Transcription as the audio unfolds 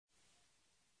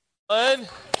One.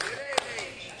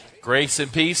 Grace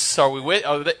and peace. Are we with?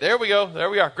 Oh, there we go. There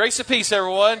we are. Grace and peace,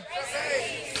 everyone.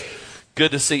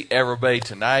 Good to see everybody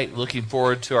tonight. Looking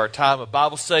forward to our time of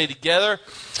Bible study together.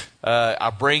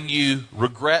 I bring you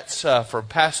regrets from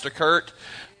Pastor Kurt,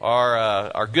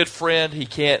 our good friend. He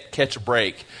can't catch a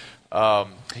break.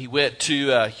 He went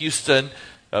to Houston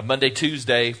Monday,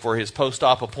 Tuesday for his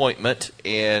post-op appointment,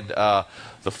 and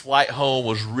the flight home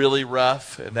was really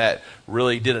rough, and that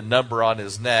really did a number on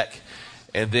his neck.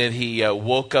 And then he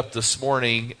woke up this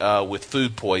morning with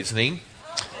food poisoning.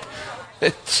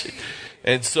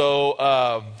 And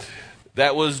so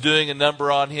that was doing a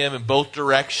number on him in both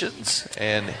directions.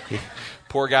 And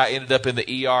poor guy ended up in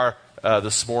the ER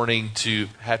this morning to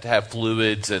have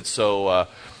fluids. And so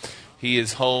he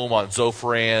is home on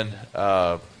Zofran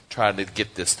trying to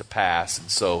get this to pass. And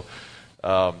so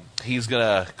he's going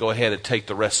to go ahead and take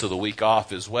the rest of the week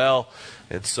off as well.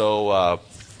 And so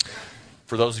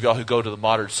for those of y'all who go to the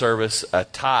modern service,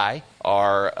 Ty,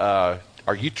 our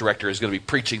youth director, is going to be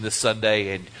preaching this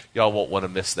Sunday, and y'all won't want to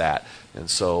miss that. And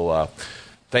so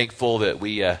thankful that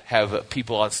we have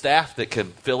people on staff that can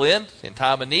fill in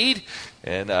time of need,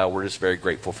 and we're just very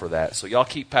grateful for that. So y'all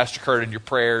keep Pastor Kurt in your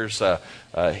prayers. He'll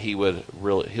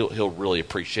really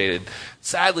appreciate it. And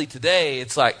sadly, today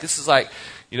it's it's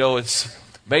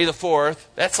May the 4th.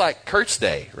 That's like Kurt's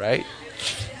Day, right?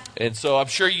 And so I'm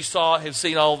sure you have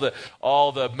seen all the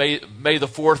May the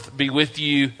 4th be with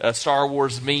you Star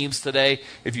Wars memes today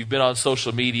if you've been on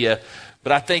social media.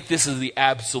 But I think this is the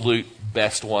absolute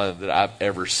best one that I've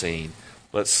ever seen.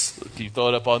 Can you throw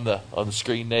it up on the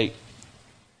screen, Nate?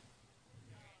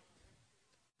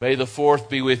 May the 4th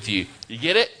be with you. You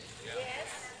get it?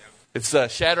 Yes.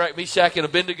 It's Shadrach, Meshach, and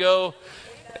Abednego,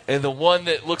 and the one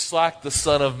that looks like the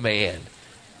Son of Man.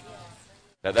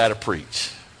 Now that'll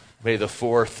preach. May the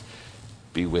 4th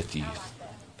be with you.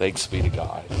 Thanks be to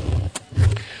God.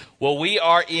 Well, we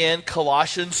are in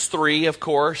Colossians 3, of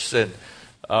course, and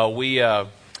we had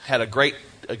a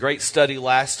great study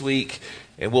last week,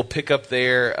 and we'll pick up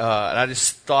there. And I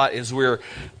just thought as we're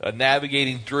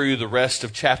navigating through the rest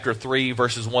of chapter 3,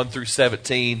 verses 1 through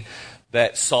 17,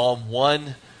 that Psalm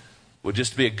 1 would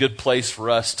just be a good place for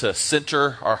us to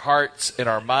center our hearts and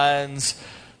our minds,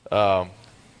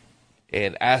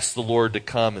 and ask the Lord to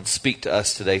come and speak to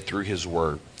us today through His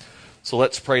Word. So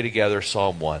let's pray together,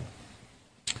 Psalm 1.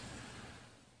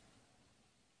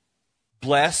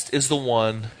 Blessed is the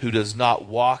one who does not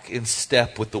walk in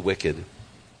step with the wicked,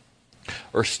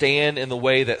 or stand in the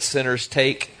way that sinners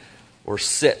take, or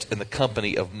sit in the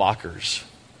company of mockers,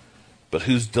 but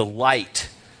whose delight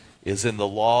is in the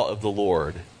law of the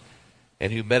Lord,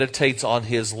 and who meditates on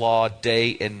His law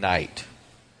day and night.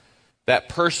 That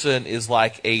person is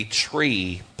like a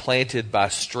tree planted by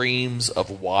streams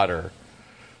of water,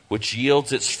 which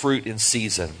yields its fruit in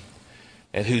season,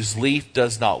 and whose leaf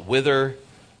does not wither.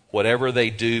 Whatever they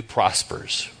do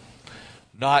prospers.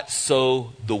 Not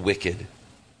so the wicked.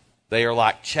 They are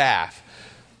like chaff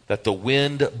that the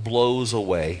wind blows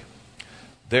away.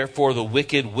 Therefore the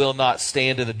wicked will not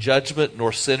stand in the judgment,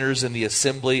 nor sinners in the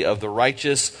assembly of the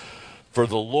righteous. For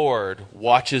the Lord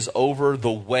watches over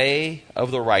the way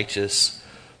of the righteous,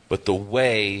 but the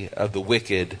way of the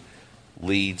wicked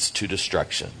leads to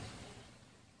destruction.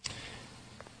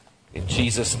 In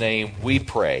Jesus' name we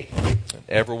pray. And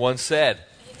everyone said,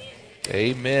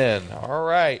 Amen. All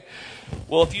right.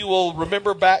 Well, if you will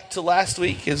remember back to last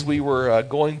week as we were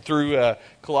going through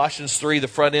Colossians 3, the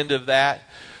front end of that,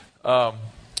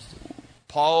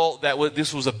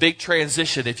 this was a big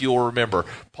transition, if you'll remember.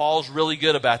 Paul's really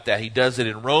good about that. He does it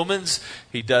in Romans,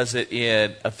 he does it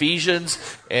in Ephesians,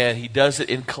 and he does it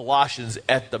in Colossians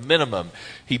at the minimum.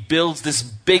 He builds this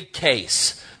big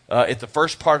case at the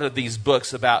first part of these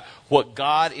books about what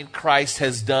God in Christ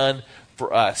has done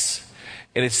for us.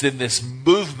 And it's in this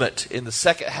movement in the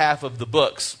second half of the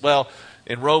books. Well,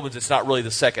 in Romans, it's not really the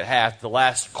second half. The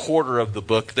last quarter of the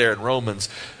book there in Romans.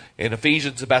 In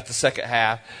Ephesians, about the second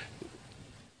half.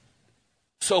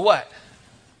 So what?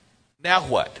 Now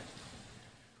what?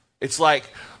 It's like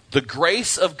the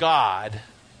grace of God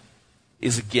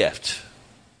is a gift,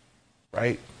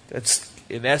 right? That's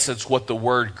in essence what the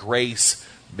word grace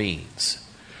means.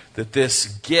 That this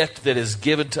gift that is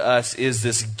given to us is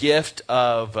this gift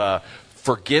of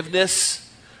forgiveness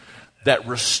that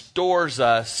restores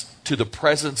us to the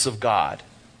presence of God.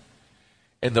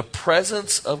 And the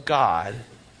presence of God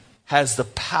has the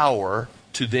power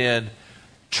to then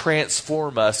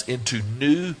transform us into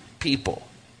new people.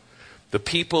 The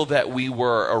people that we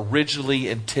were originally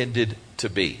intended to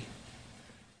be.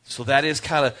 So that is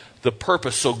kind of the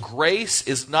purpose. So grace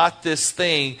is not this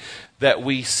thing that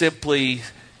we simply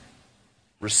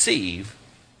receive,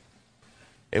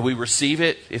 and we receive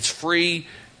it. It's free,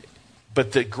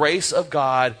 but the grace of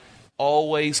God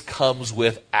always comes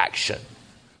with action.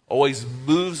 Always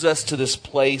moves us to this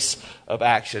place of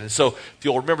action. And so if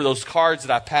you'll remember those cards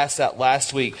that I passed out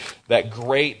last week, that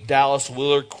great Dallas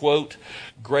Willard quote,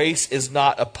 grace is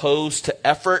not opposed to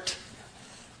effort.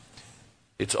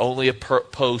 It's only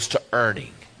opposed to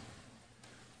earning.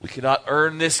 We cannot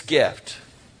earn this gift,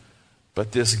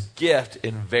 but this gift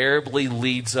invariably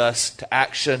leads us to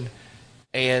action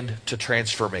and to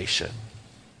transformation.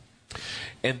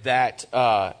 And that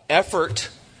effort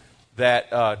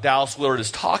that Dallas Willard is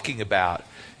talking about,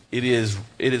 it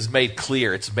is made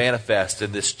clear, it's manifest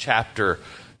in this chapter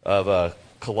of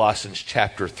Colossians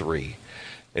chapter 3.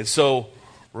 And so,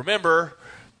 remember,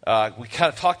 we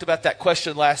kind of talked about that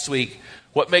question last week.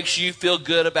 What makes you feel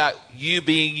good about you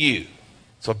being you?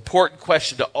 It's an important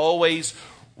question to always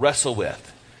wrestle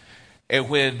with. And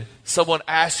when someone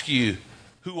asks you,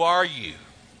 who are you?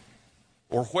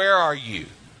 Or where are you?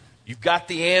 You've got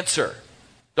the answer,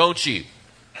 don't you?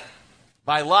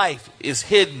 My life is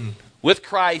hidden with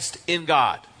Christ in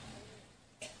God.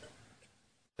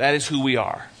 That is who we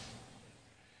are.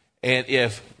 And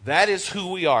if that is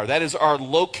who we are, that is our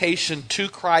location to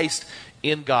Christ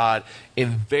in God,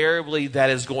 invariably that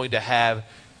is going to have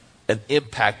an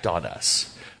impact on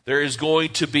us. There is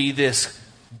going to be this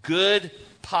good,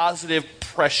 positive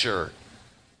pressure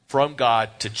from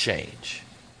God to change.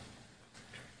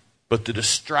 But the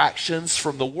distractions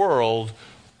from the world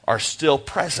are still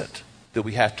present that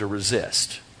we have to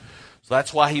resist. So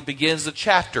that's why he begins the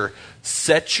chapter,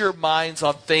 set your minds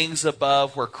on things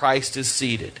above where Christ is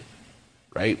seated.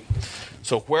 Right?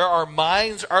 So where our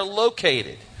minds are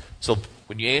located. So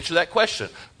when you answer that question,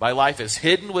 my life is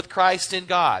hidden with Christ in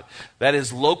God. That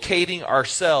is locating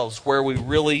ourselves where we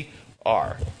really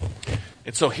are.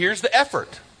 And so here's the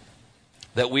effort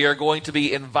that we are going to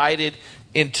be invited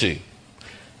into.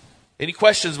 Any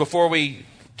questions before we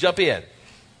jump in?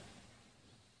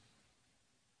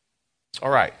 All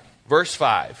right, verse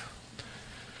 5.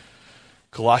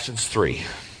 Colossians 3.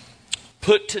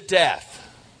 Put to death,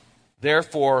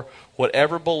 therefore,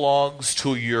 whatever belongs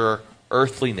to your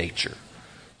earthly nature.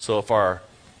 So if our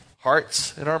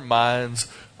hearts and our minds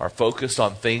are focused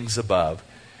on things above,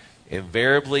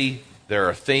 invariably there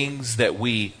are things that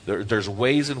there's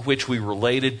ways in which we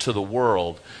related to the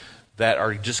world that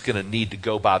are just going to need to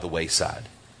go by the wayside.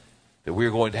 That we're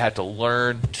going to have to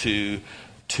learn to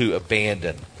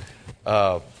abandon.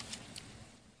 I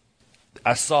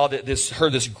heard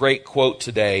this great quote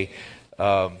today.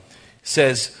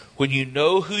 Says, when you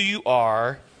know who you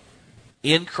are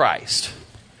in Christ,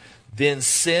 then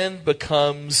sin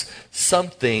becomes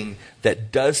something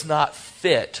that does not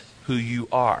fit who you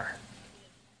are.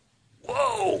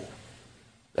 Whoa,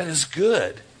 that is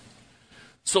good.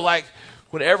 So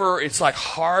whenever it's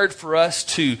hard for us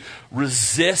to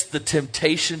resist the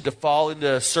temptation to fall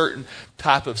into a certain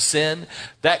type of sin,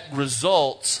 that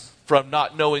results from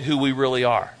not knowing who we really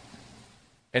are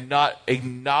and not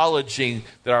acknowledging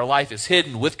that our life is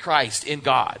hidden with Christ in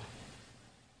God.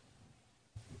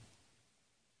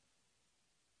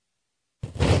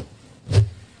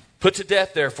 Put to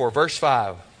death, therefore, verse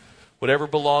 5, whatever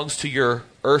belongs to your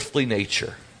earthly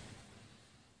nature.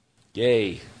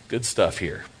 Yay, good stuff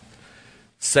here.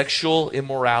 Sexual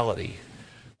immorality.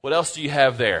 What else do you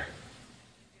have there?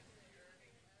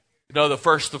 The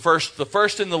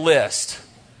first in the list.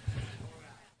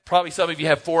 Probably some of you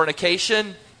have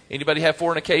fornication. Anybody have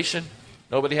fornication?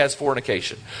 Nobody has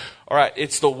fornication. All right,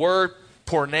 it's the word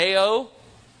porneo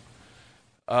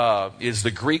is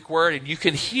the Greek word, and you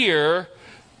can hear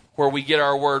where we get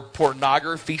our word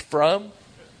pornography from.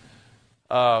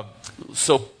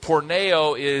 So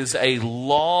porneo is a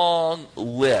long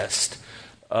list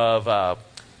of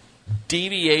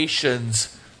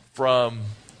deviations from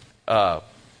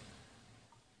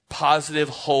positive,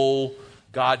 whole,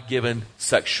 God-given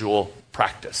sexual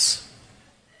practice.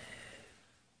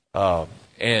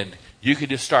 And you can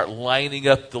just start lining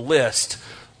up the list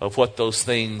of what those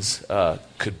things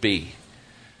could be.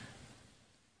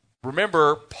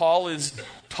 Remember, Paul is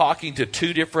talking to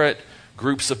two different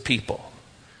groups of people.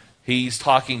 He's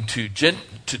talking to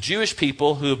Jewish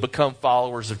people who have become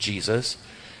followers of Jesus,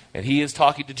 and he is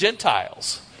talking to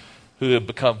Gentiles who have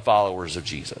become followers of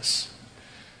Jesus.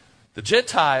 The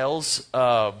Gentiles,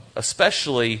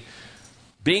 especially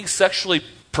being sexually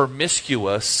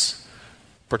promiscuous,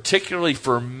 particularly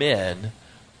for men,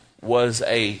 was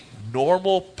a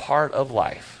normal part of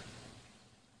life.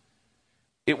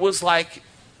 It was like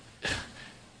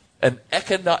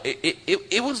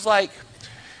it was like,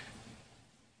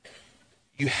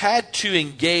 you had to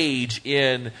engage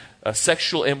in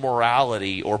sexual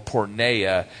immorality or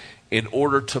porneia in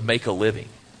order to make a living.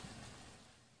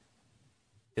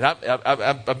 And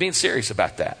I'm being serious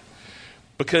about that.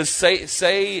 Because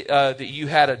say that you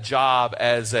had a job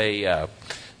as a,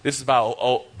 this is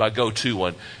by go-to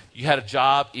one, you had a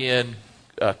job in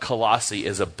Colossae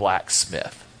as a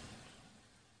blacksmith.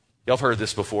 Y'all have heard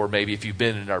this before, maybe if you've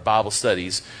been in our Bible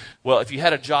studies. Well, if you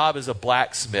had a job as a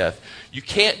blacksmith, you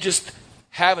can't just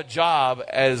have a job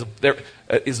as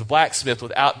a blacksmith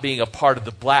without being a part of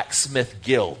the blacksmith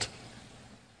guild.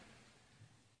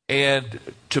 And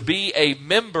to be a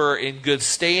member in good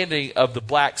standing of the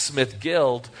blacksmith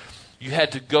guild, you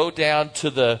had to go down to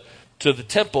the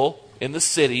temple in the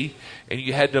city, and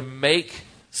you had to make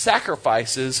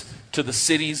sacrifices to the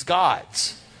city's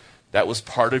gods. That was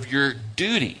part of your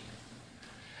duty.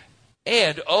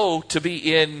 And to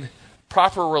be in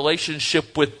proper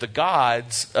relationship with the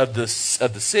gods of the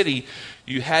city,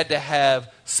 you had to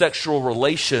have sexual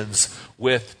relations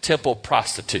with temple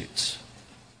prostitutes.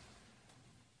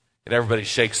 And everybody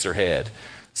shakes their head.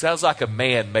 Sounds like a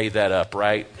man made that up,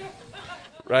 right?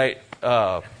 Right?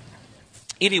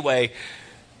 Anyway,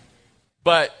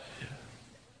 but,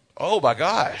 oh my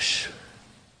gosh.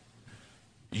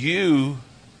 You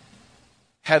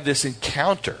have this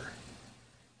encounter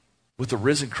with the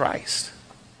risen Christ.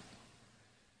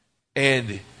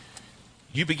 And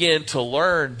you begin to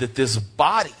learn that this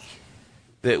body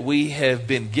that we have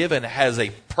been given has a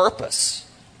purpose.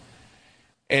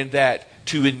 And that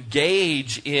to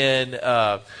engage in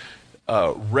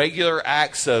regular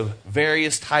acts of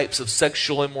various types of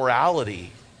sexual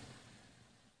immorality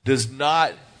is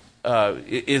not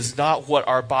what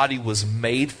our body was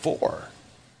made for.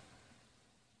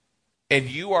 And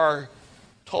you are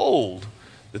told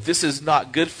that this is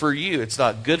not good for you. It's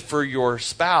not good for your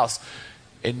spouse,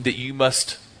 and that you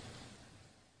must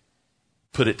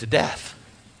put it to death.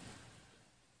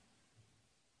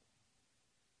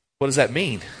 What does that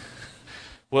mean?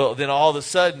 Well, then all of a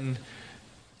sudden,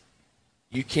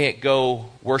 you can't go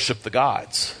worship the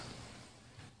gods.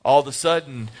 All of a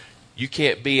sudden, you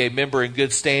can't be a member in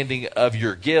good standing of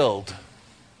your guild.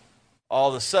 All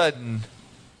of a sudden,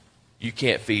 you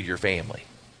can't feed your family.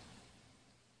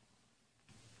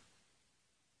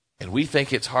 And we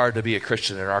think it's hard to be a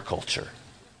Christian in our culture.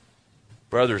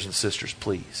 Brothers and sisters,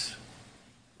 please.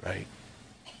 Right?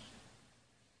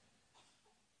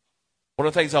 One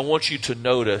of the things I want you to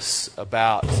notice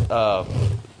about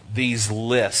these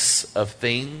lists of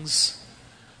things,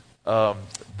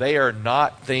 they are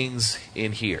not things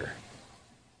in here.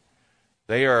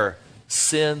 They are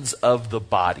sins of the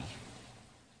body.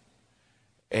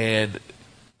 And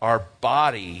our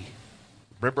body,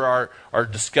 remember our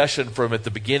discussion from at the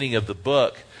beginning of the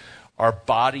book, our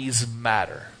bodies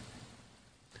matter.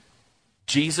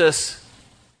 Jesus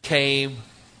came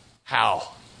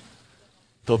how?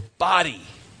 The body,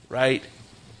 right?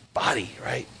 Body,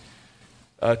 right?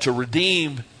 To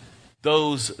redeem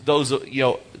those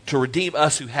to redeem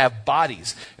us who have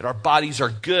bodies. And our bodies are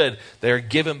good. They are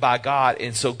given by God.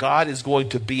 And so God is going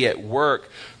to be at work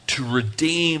to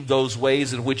redeem those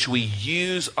ways in which we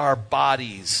use our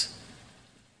bodies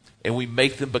and we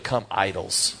make them become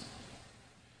idols.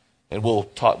 And we'll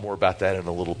talk more about that in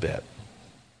a little bit.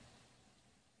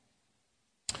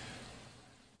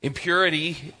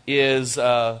 Impurity is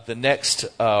the next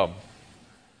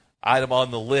item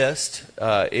on the list.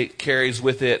 It carries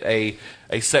with it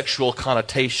a sexual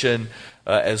connotation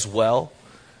as well,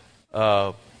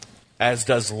 as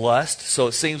does lust. So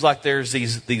it seems like there's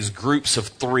these groups of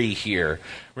three here.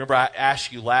 Remember, I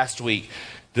asked you last week,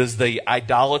 does the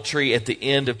idolatry at the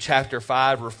end of chapter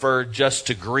 5 refer just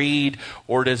to greed,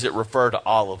 or does it refer to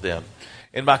all of them?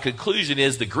 And my conclusion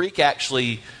is the Greek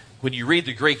actually, when you read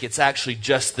the Greek, it's actually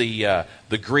just the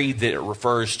greed that it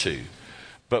refers to.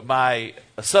 But my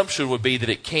assumption would be that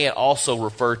it can also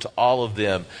refer to all of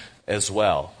them as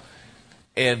well.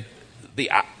 And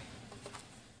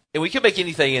we can make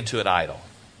anything into an idol,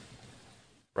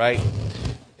 right?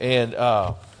 And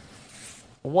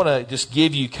I want to just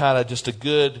give you kind of just a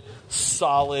good,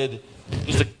 solid,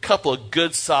 just a couple of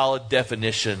good, solid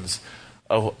definitions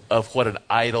of what an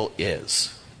idol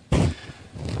is.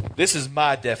 This is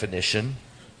my definition.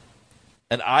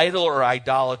 An idol or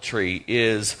idolatry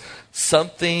is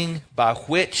something by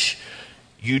which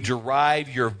you derive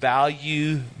your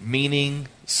value, meaning,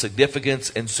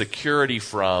 significance, and security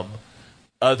from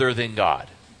other than God.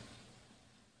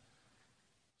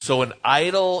 So an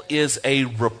idol is a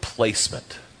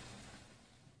replacement.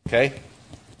 Okay?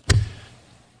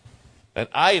 An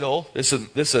idol, this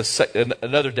is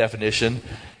another definition,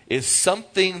 is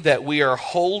something that we are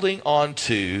holding on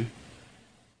to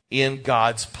in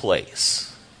God's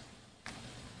place.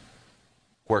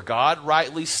 Where God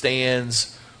rightly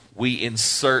stands, we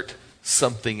insert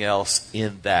something else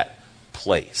in that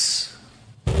place.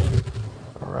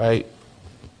 All right.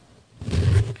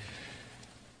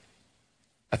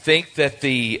 I think that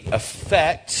the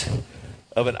effect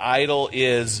of an idol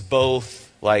is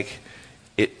both like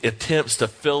it attempts to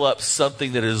fill up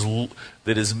something that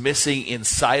is missing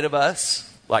inside of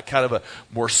us, like kind of a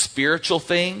more spiritual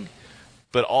thing,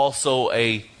 but also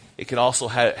it can also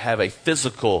have a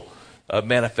physical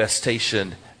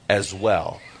manifestation as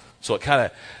well. So it kind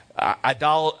of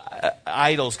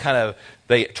idols kind of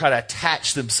they try to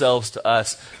attach themselves to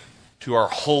us, to our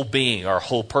whole being, our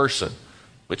whole person,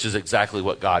 which is exactly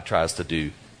what God tries to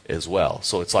do as well.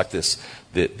 So it's like this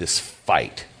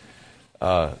fight.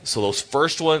 So those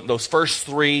first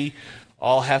three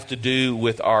all have to do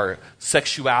with our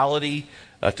sexuality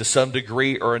to some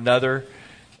degree or another,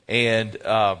 and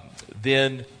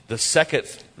then the second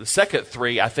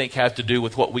three I think have to do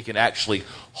with what we can actually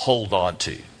hold on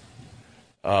to.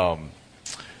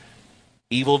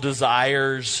 Evil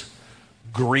desires,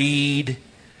 greed.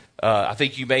 I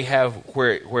think you may have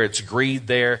where it's greed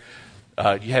there.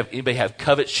 Anybody have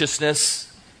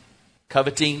covetousness,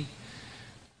 coveting?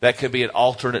 That could be an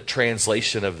alternate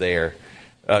translation of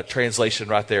translation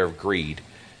right there of greed.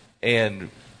 And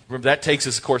remember, that takes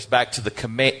us, of course, back to the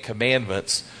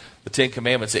commandments, the 10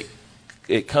 Commandments.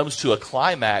 It comes to a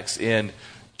climax in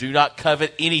do not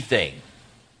covet anything,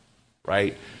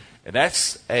 right? And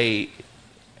that's a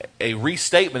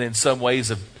restatement in some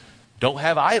ways of don't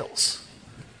have idols.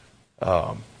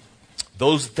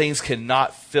 Those things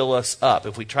cannot fill us up.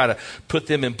 If we try to put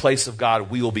them in place of God,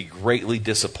 we will be greatly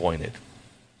disappointed.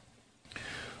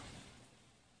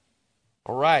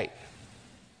 All right.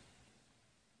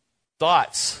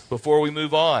 Thoughts before we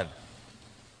move on?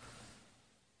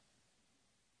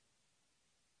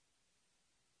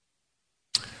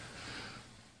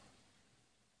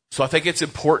 So I think it's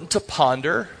important to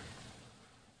ponder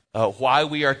why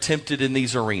we are tempted in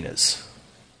these arenas.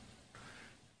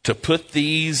 To put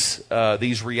these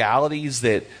realities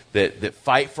that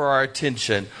fight for our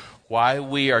attention, why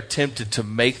we are tempted to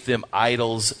make them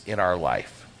idols in our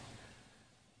life.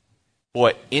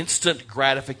 Boy, instant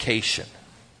gratification.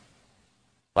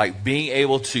 Like being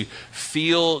able to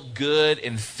feel good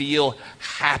and feel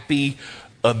happy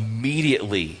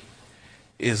immediately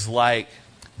is like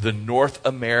the North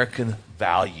American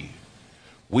value.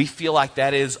 We feel like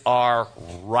that is our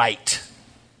right.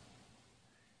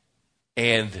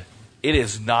 And it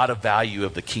is not a value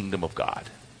of the kingdom of God.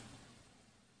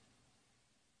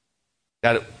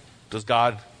 Now, does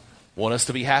God want us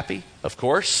to be happy? Of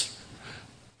course.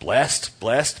 Blessed,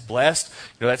 blessed, blessed.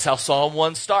 You know, that's how Psalm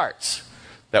 1 starts.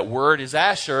 That word is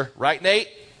Asher, right, Nate?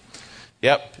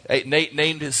 Yep. Nate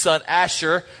named his son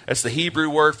Asher. That's the Hebrew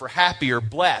word for happy or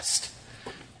blessed.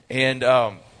 And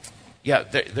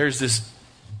there's this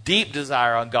deep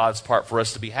desire on God's part for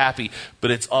us to be happy, but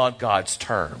it's on God's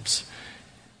terms.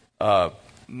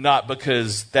 Not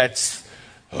because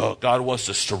God wants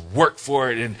us to work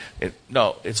for it.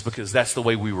 No, it's because that's the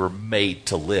way we were made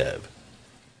to live.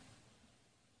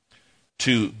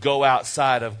 To go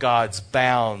outside of God's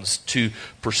bounds, to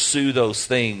pursue those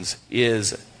things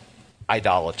is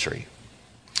idolatry.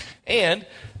 And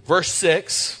verse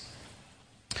 6,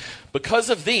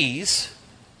 because of these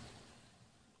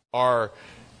are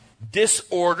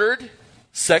disordered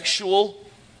sexual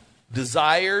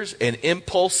desires and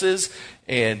impulses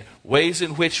and ways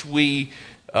in which we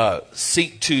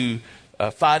seek to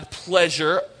find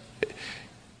pleasure.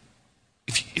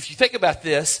 If you think about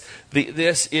this,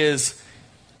 this is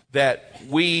that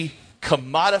we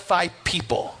commodify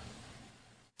people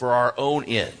for our own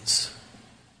ends.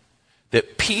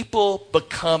 That people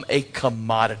become a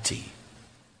commodity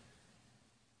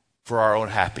for our own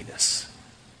happiness.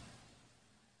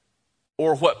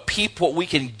 Or what we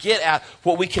can get out,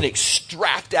 what we can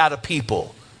extract out of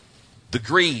people. The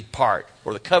greed part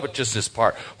or the covetousness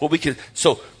part.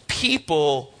 So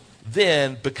people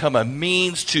then become a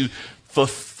means to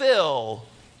fulfill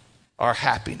our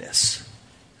happiness.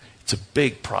 It's a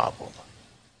big problem.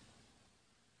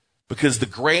 Because the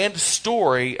grand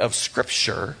story of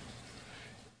Scripture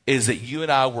is that you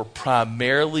and I were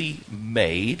primarily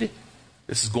made,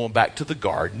 this is going back to the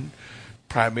garden,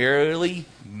 primarily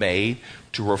made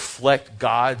to reflect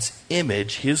God's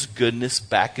image, His goodness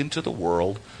back into the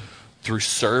world through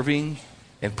serving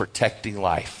and protecting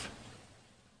life.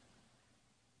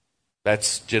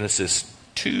 That's Genesis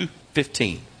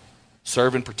 2:15.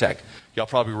 Serve and protect. Y'all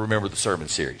probably remember the sermon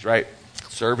series, right?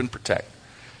 Serve and protect.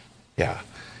 Yeah.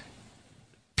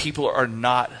 People are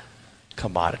not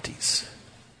commodities.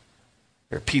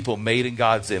 They're people made in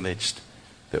God's image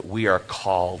that we are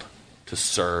called to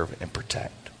serve and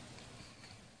protect.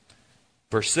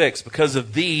 Verse 6, because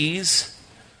of these,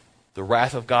 the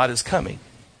wrath of God is coming.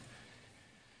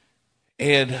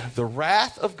 And the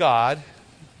wrath of God,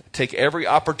 I take every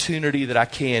opportunity that I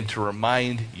can to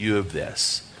remind you of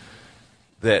this.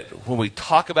 That when we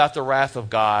talk about the wrath of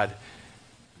God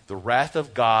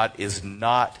is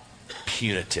not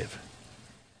punitive.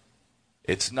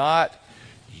 It's not,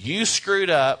 you screwed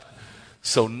up,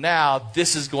 so now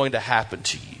this is going to happen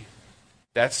to you.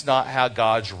 That's not how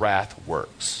God's wrath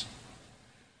works.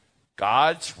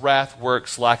 God's wrath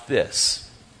works like this.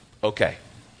 Okay.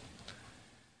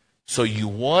 So you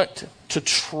want to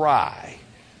try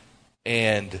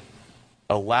and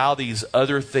allow these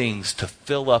other things to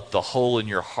fill up the hole in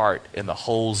your heart and the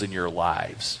holes in your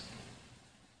lives.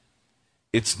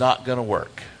 It's not going to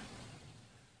work.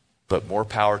 But more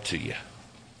power to you.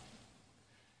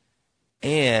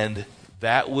 And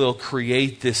that will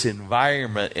create this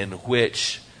environment in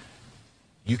which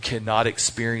you cannot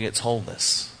experience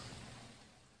wholeness.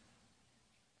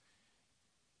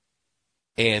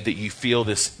 And that you feel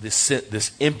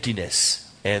this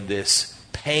emptiness and this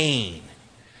pain.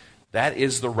 That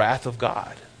is the wrath of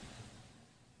God.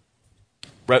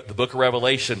 The book of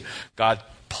Revelation, God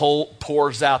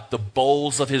pours out the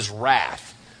bowls of his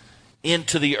wrath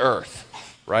into the earth,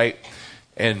 right?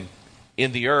 And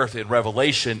in the earth, in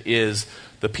Revelation, is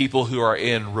the people who are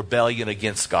in rebellion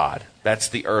against God. That's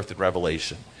the earth in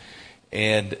Revelation.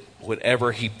 And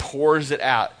whenever he pours it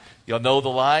out, y'all know the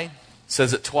line? It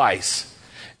says it twice.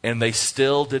 And they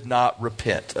still did not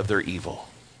repent of their evil.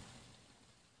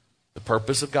 The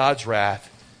purpose of God's wrath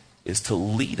is to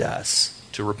lead us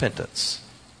to repentance.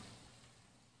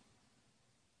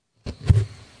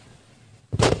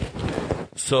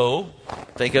 So,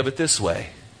 think of it this way.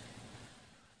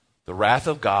 The wrath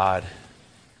of God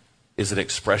is an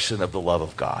expression of the love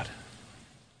of God.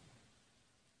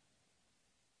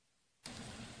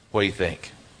 What do you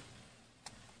think?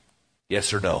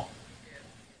 Yes or no?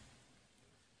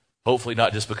 Hopefully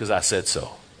not just because I said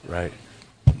so, right?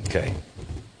 Okay.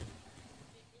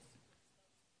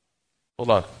 Hold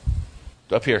on.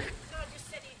 Up here.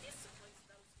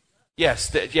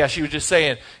 Yes, she was just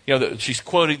saying, that she's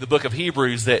quoting the book of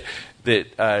Hebrews that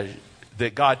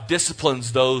God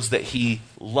disciplines those that he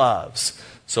loves.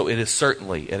 So it is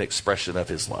certainly an expression of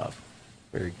his love.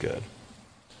 Very good.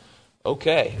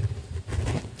 Okay.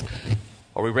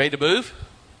 Are we ready to move?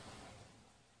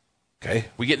 Okay.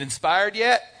 We getting inspired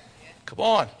yet? Come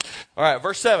on. All right,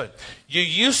 verse 7. You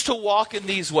used to walk in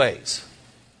these ways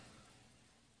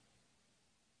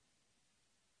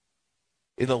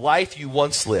in the life you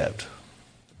once lived.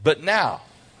 But now,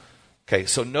 okay,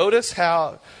 so notice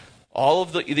how all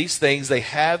of these things, they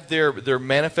have their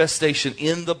manifestation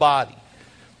in the body.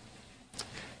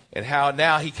 And how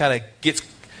now he kind of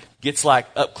gets like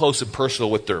up close and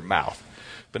personal with their mouth.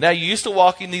 But now you used to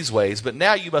walk in these ways, but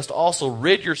now you must also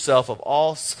rid yourself of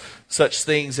all such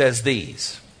things as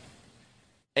these: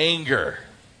 anger,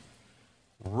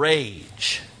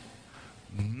 rage,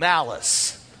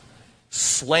 malice,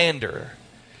 slander,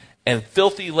 and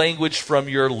filthy language from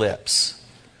your lips.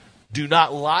 Do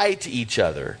not lie to each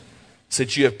other,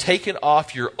 since you have taken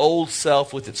off your old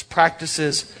self with its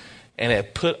practices and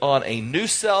have put on a new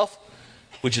self,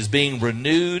 which is being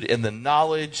renewed in the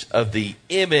knowledge of the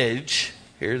image.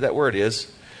 Here that word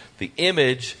is, the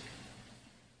image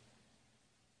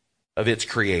of its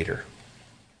creator.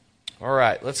 All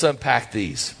right, let's unpack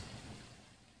these.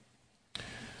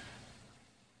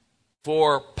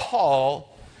 For Paul,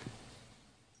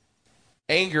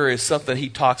 anger is something he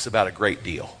talks about a great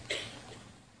deal.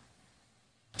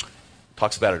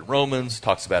 Talks about it in Romans,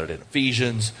 talks about it in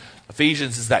Ephesians.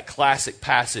 Ephesians is that classic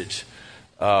passage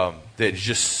that is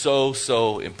just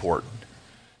so important.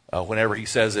 Whenever he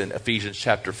says in Ephesians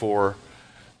chapter 4,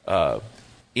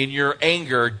 in your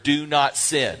anger, do not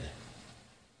sin.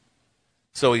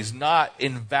 So he's not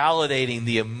invalidating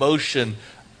the emotion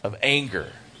of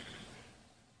anger.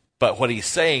 But what he's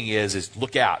saying is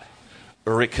look out,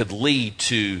 or it could lead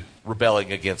to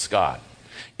rebelling against God.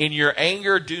 In your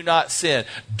anger, do not sin.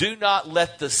 Do not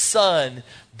let the sun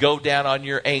go down on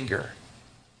your anger.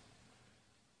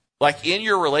 Like in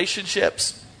your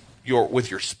relationships, with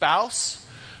your spouse,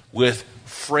 with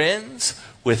friends,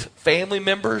 with family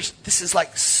members, this is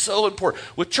like so important.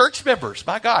 With church members,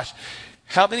 my gosh,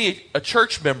 how many a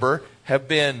church member have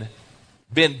been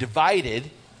divided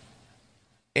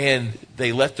and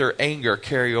they let their anger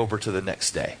carry over to the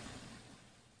next day?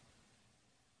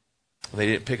 They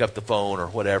didn't pick up the phone or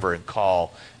whatever and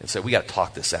call and say, we got to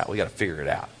talk this out. We got to figure it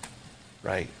out.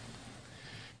 Right?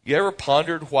 You ever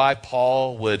pondered why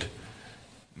Paul would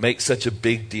make such a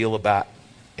big deal about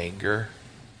anger?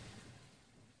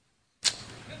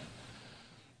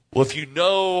 Well, if you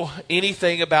know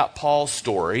anything about Paul's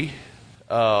story,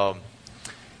 and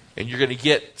you're going to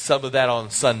get some of that on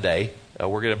Sunday,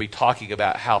 we're going to be talking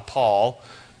about how Paul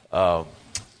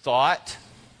thought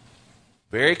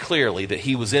very clearly that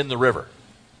he was in the river,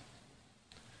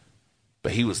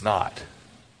 but he was not.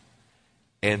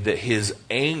 And that his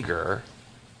anger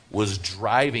was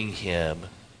driving him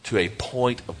to a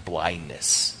point of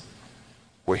blindness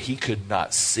where he could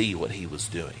not see what he was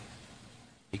doing.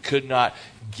 He could not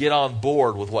get on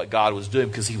board with what God was doing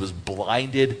because he was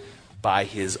blinded by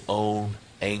his own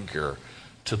anger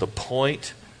to the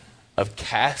point of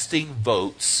casting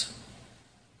votes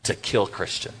to kill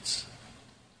Christians.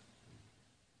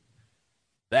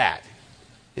 That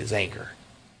is anger.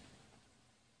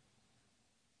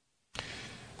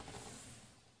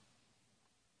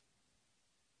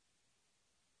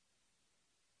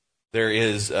 There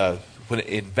is,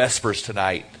 in Vespers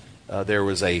tonight, there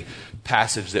was a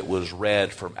passage that was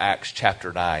read from Acts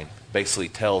chapter 9. Basically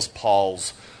tells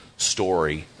Paul's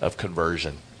story of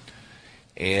conversion.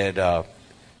 And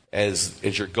as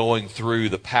you're going through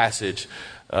the passage,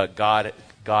 God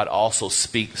also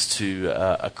speaks to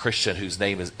a Christian whose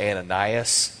name is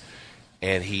Ananias.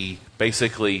 And he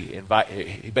basically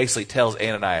tells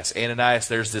Ananias,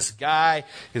 there's this guy,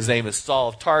 his name is Saul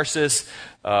of Tarsus.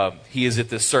 He is at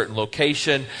this certain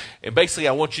location. And basically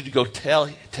I want you to go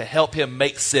to help him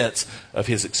make sense of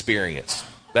his experience.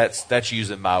 That's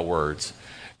using my words.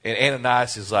 And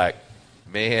Ananias is like,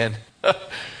 man,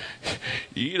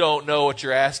 you don't know what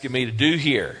you're asking me to do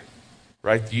here.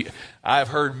 Right? I've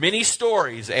heard many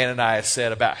stories, Ananias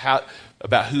said,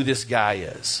 about who this guy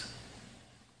is.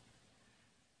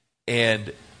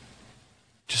 And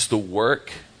just the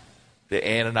work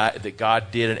that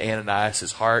God did in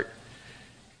Ananias' heart,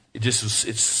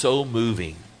 it's so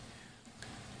moving.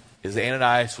 As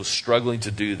Ananias was struggling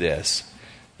to do this,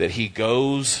 that he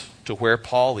goes to where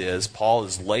Paul is. Paul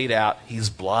is laid out. He's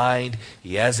blind.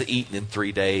 He hasn't eaten in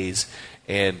 3 days.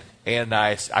 And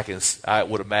Ananias, I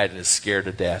would imagine, is scared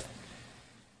to death.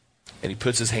 And he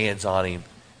puts his hands on him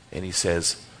and he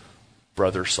says,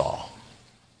 "Brother Saul."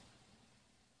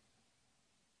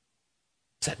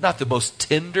 Is that not the most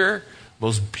tender,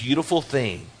 most beautiful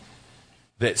thing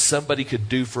that somebody could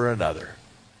do for another?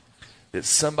 That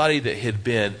somebody that had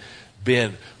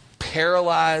been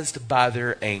paralyzed by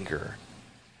their anger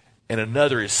and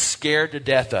another is scared to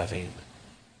death of him,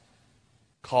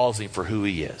 calls him for who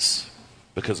he is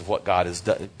because of what God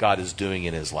is doing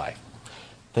in his life.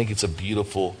 I think it's a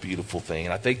beautiful, beautiful thing.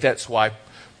 And I think that's why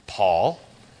Paul,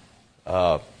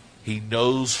 he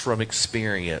knows from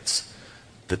experience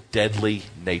the deadly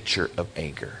nature of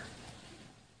anger.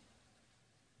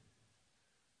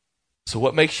 So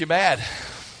what makes you mad?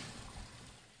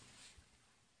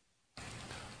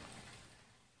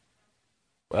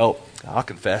 Well, I'll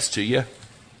confess to you.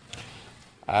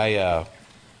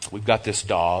 We've got this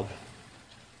dog,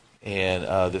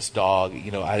 and this dog,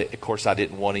 of course I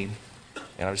didn't want him,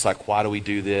 and I was like, why do we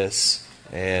do this?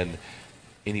 And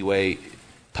anyway,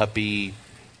 puppy,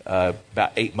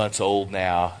 about 8 months old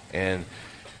now, and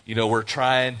we're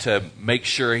trying to make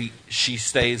sure she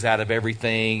stays out of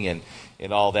everything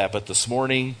and all that. But this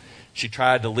morning, she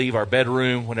tried to leave our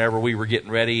bedroom whenever we were getting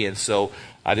ready, and so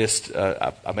I just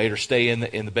I made her stay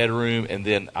in the bedroom, and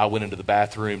then I went into the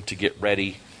bathroom to get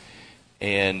ready.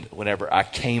 And whenever I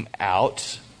came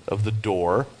out of the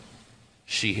door,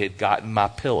 she had gotten my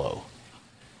pillow.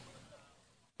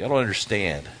 Y'all don't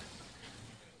understand.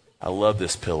 I love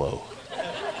this pillow.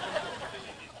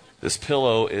 This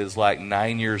pillow is like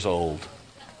 9 years old,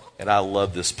 and I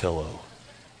love this pillow.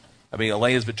 I mean,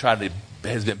 Elena's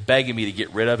has been begging me to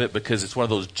get rid of it because it's one of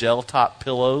those gel top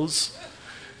pillows,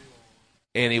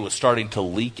 and it was starting to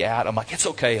leak out. I'm like, it's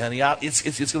okay, honey, it's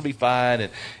going to be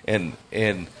fine,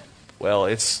 and well,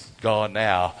 it's gone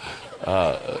now.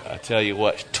 I tell you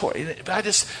what,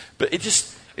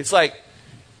 it's like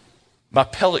my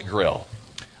pellet grill.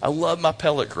 I love my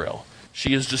pellet grill.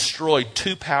 She has destroyed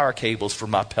 2 power cables for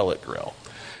my pellet grill.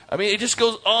 I mean, it just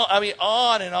goes on. I mean,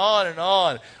 on and on and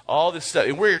on. All this stuff,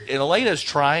 and Elena's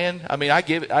trying. I mean, I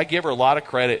give her a lot of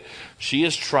credit. She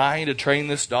is trying to train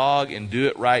this dog and do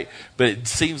it right, but it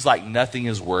seems like nothing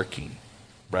is working.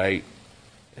 Right?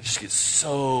 I just get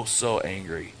so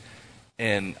angry,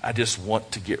 and I just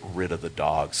want to get rid of the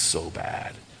dog so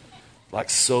bad, like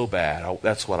so bad.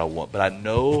 That's what I want, but I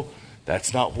know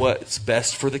that's not what's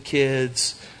best for the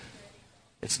kids.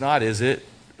 It's not, is it?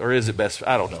 Or is it best?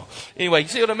 I don't know. Anyway, you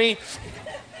see what I mean?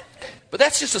 But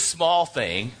that's just a small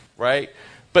thing, right?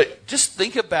 But just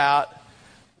think about,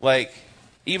 like,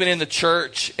 even in the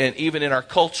church and even in our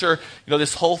culture,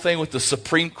 this whole thing with the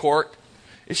Supreme Court.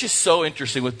 It's just so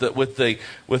interesting with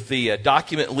the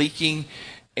document leaking,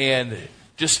 and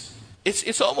just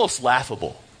it's almost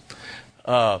laughable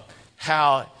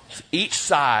how each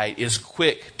side is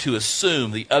quick to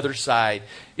assume the other side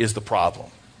is the problem.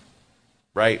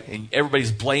 Right? And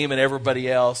everybody's blaming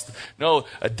everybody else. No,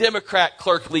 a Democrat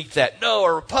clerk leaked that. No,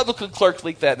 a Republican clerk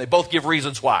leaked that. And they both give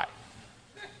reasons why.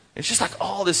 It's just like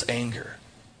all this anger.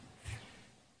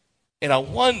 And I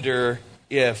wonder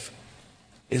if,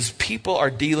 as people are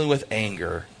dealing with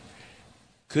anger,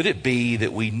 could it be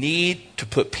that we need to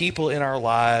put people in our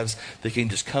lives that can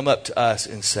just come up to us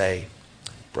and say,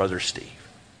 Brother Steve,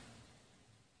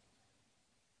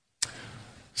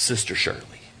 Sister Shirley,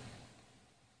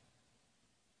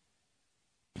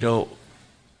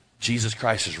 Jesus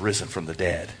Christ is risen from the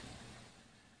dead.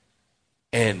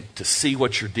 And to see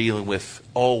what you're dealing with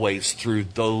always through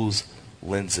those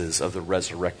lenses of the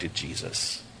resurrected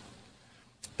Jesus.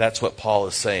 That's what Paul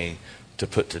is saying to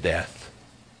put to death.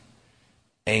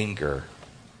 Anger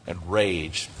and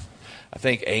rage. I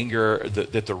think anger,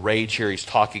 that the rage here he's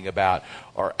talking about,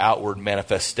 are outward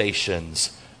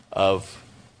manifestations of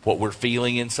what we're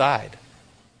feeling inside.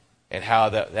 And how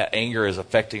that anger is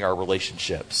affecting our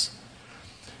relationships.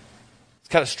 It's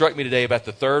kind of struck me today about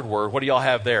the third word. What do y'all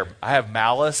have there? I have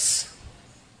malice.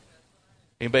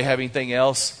 Anybody have anything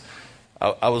else?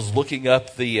 I was looking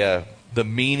up the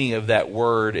meaning of that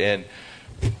word, and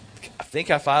I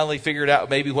think I finally figured out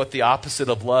maybe what the opposite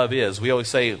of love is. We always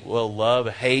say, well, love,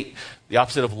 hate. The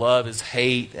opposite of love is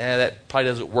hate. That probably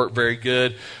doesn't work very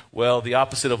good. Well, the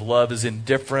opposite of love is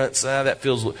indifference. That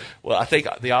feels... Well, I think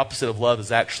the opposite of love is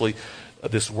actually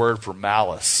this word for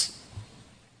malice.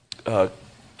 To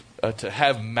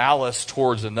have malice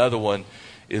towards another one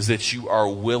is that you are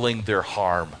willing their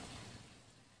harm.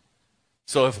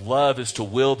 So if love is to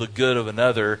will the good of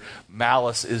another,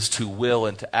 malice is to will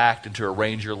and to act and to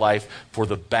arrange your life for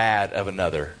the bad of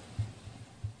another.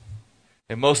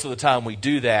 And most of the time we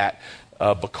do that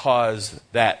because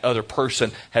that other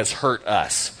person has hurt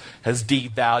us, has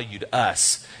devalued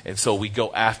us, and so we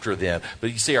go after them.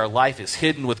 But you see, our life is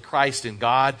hidden with Christ in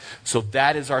God, so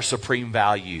that is our supreme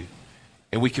value.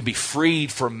 And we can be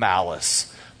freed from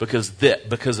malice because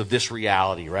of this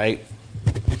reality, right?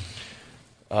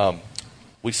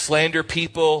 We slander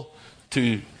people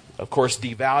to, of course,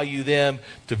 devalue them,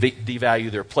 to devalue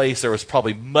their place. There was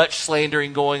probably much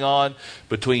slandering going on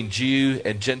between Jew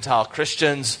and Gentile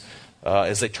Christians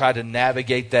as they tried to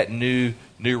navigate that new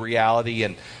reality.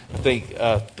 And I think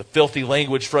the filthy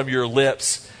language from your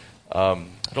lips, I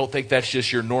don't think that's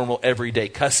just your normal everyday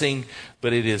cussing,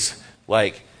 but it is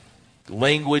like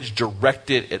language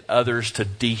directed at others to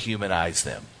dehumanize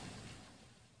them.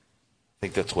 I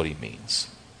think that's what he means.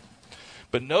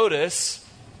 But notice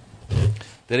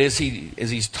that as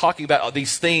he's talking about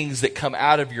these things that come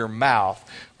out of your mouth,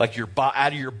 like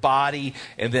out of your body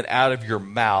and then out of your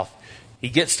mouth, he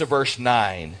gets to verse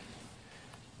 9.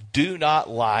 Do not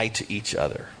lie to each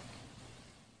other,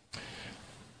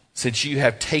 since you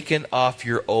have taken off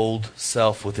your old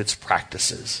self with its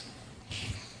practices.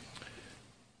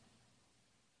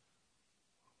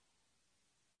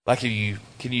 Like,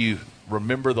 can you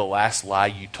remember the last lie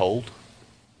you told?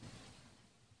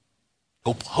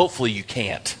 Hopefully you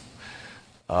can't.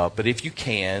 But if you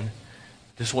can,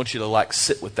 just want you to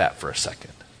sit with that for a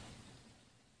second.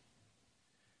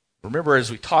 Remember,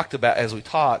 as we talked,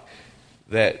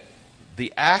 that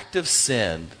the act of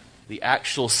sin, the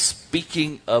actual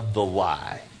speaking of the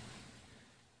lie,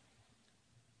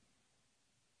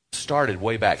 started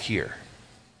way back here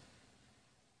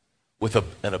with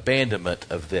an abandonment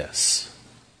of this.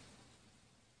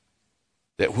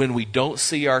 That when we don't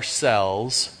see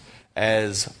ourselves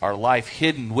as our life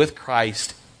hidden with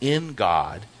Christ in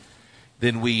God,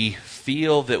 then we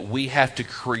feel that we have to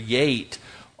create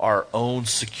our own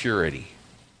security.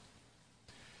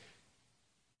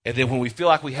 And then when we feel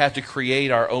like we have to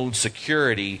create our own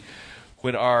security,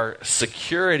 when our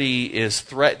security is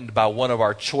threatened by one of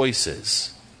our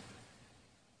choices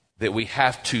that we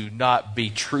have to not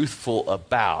be truthful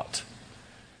about,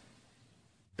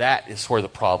 that is where the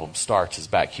problem starts, is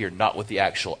back here, not with the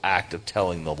actual act of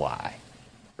telling the lie.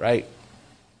 Right?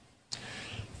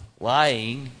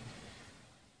 Lying,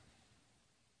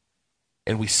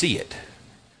 and we see it.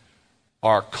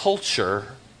 Our culture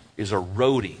is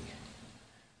eroding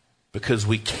because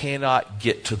we cannot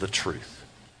get to the truth.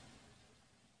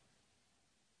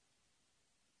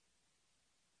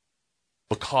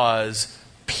 Because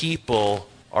people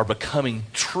are becoming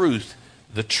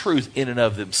the truth in and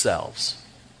of themselves.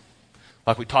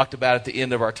 Like we talked about at the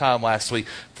end of our time last week,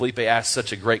 Felipe asked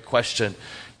such a great question.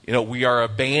 We are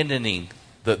abandoning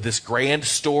this grand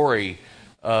story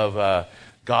of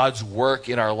God's work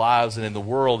in our lives and in the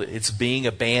world. It's being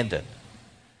abandoned.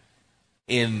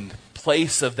 In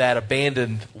place of that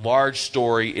abandoned large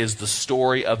story is the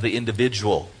story of the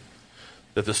individual.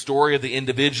 That the story of the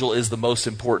individual is the most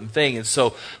important thing. And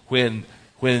so when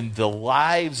the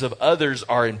lives of others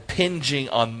are impinging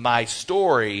on my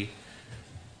story,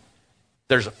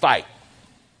 there's a fight.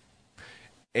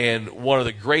 And one of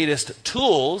the greatest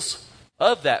tools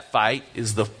of that fight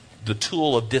is the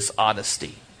tool of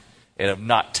dishonesty and of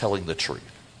not telling the truth.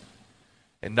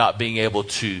 And not being able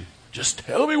to just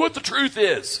tell me what the truth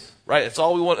is. Right? That's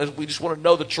all we want. We just want to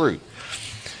know the truth.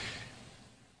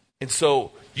 And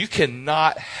so you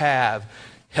cannot have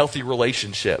healthy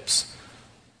relationships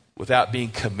without being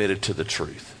committed to the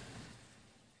truth.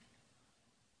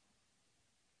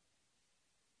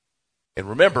 And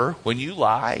remember, when you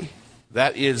lie,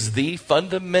 that is the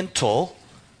fundamental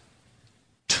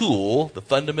tool, the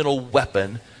fundamental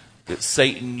weapon that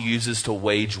Satan uses to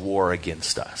wage war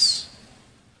against us.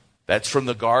 That's from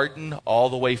the garden all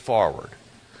the way forward.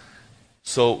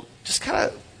 So just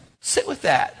kind of sit with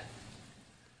that.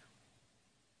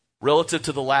 Relative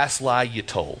to the last lie you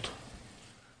told.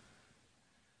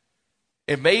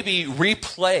 And maybe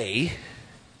replay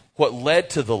what led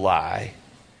to the lie.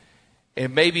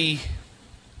 And maybe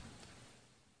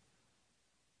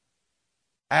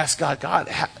ask God,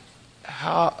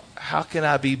 how can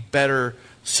I be better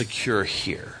secure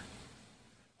here?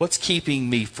 What's keeping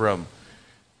me from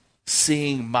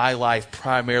seeing my life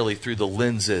primarily through the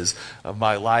lenses of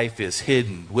my life is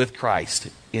hidden with Christ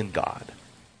in God?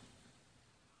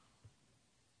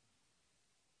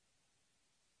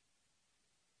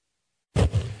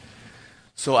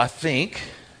 So I think,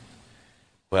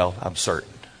 I'm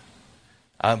certain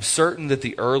that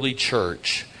the early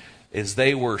church, as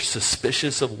they were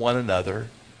suspicious of one another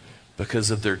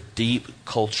because of their deep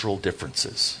cultural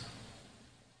differences,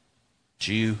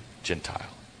 Jew, Gentile,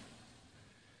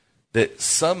 that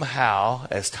somehow,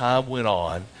 as time went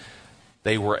on,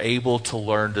 they were able to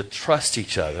learn to trust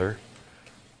each other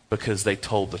because they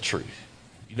told the truth.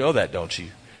 You know that, don't you?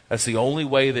 That's the only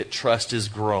way that trust is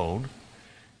grown,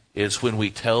 is when we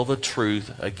tell the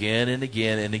truth again and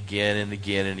again and again and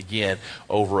again and again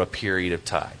over a period of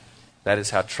time. That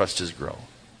is how trust is grown.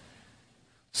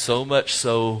 So much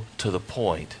so to the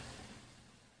point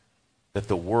that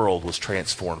the world was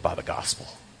transformed by the gospel.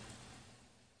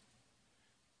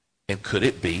 And could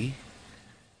it be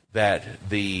that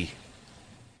the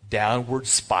downward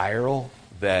spiral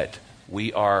that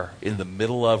we are in the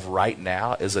middle of right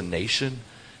now as a nation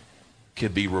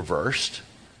could be reversed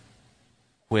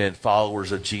when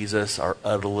followers of Jesus are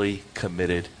utterly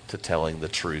committed to telling the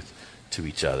truth to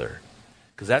each other?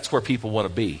 Because that's where people want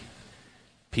to be.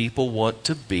 People want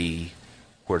to be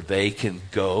where they can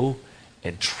go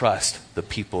and trust the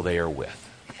people they are with.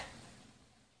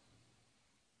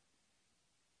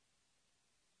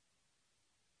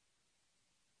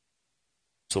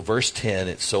 So verse 10,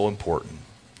 it's so important.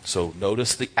 So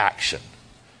notice the action.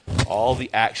 All the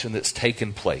action that's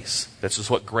taken place. This is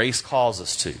what grace calls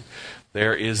us to.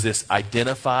 There is this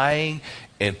identifying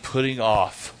and putting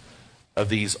off of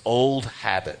these old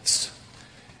habits.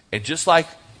 And just like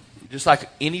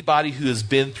anybody who has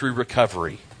been through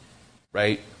recovery,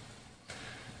 right?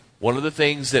 One of the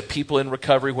things that people in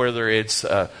recovery, whether it's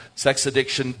sex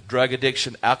addiction, drug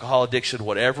addiction, alcohol addiction,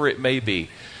 whatever it may be,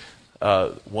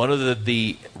 one of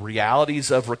the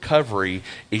realities of recovery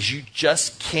is you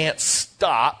just can't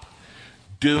stop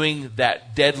doing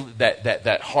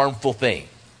that harmful thing.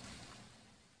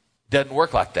 Doesn't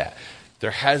work like that.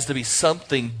 There has to be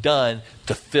something done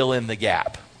to fill in the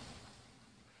gap,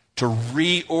 to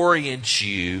reorient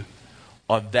you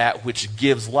on that which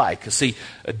gives life. Because see,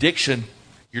 addiction,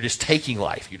 you're just taking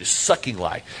life. You're just sucking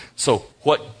life. So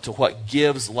what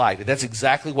gives life? And that's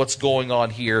exactly what's going on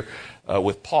here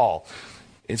with Paul.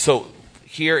 And so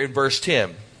here in verse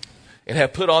 10, and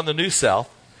have put on the new self,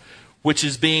 which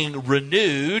is being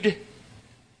renewed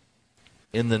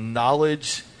in the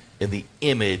knowledge in the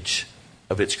image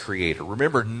of its creator.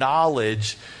 Remember,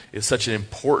 knowledge is such an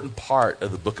important part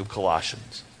of the book of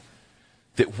Colossians.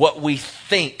 That what we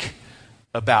think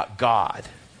about God,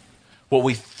 what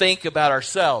we think about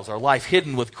ourselves, our life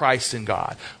hidden with Christ in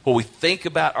God, what we think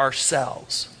about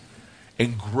ourselves,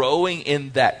 and growing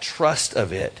in that trust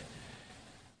of it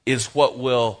is what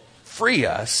will free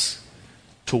us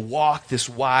to walk this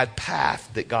wide path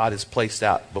that God has placed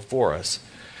out before us.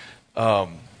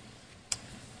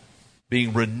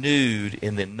 Being renewed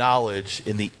in the knowledge,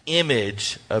 in the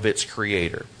image of its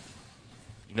creator.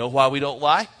 You know why we don't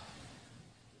lie?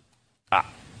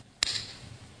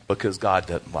 Because God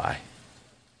doesn't lie.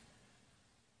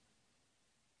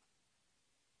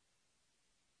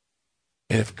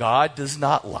 And if God does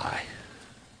not lie,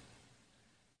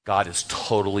 God is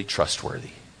totally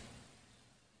trustworthy.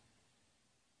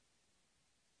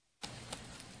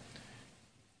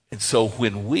 And so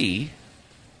when we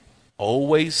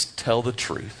always tell the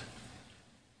truth,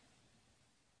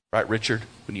 right, Richard?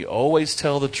 When you always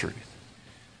tell the truth,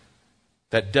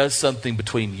 that does something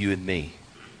between you and me.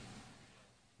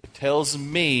 It tells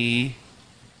me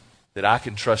that I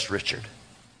can trust Richard.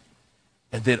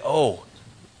 And then,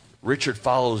 Richard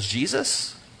follows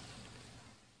Jesus?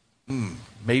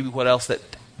 Maybe what else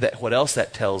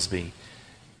that tells me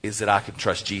is that I can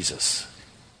trust Jesus.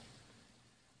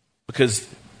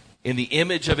 Because in the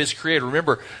image of his creator,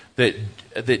 remember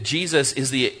that Jesus is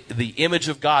the image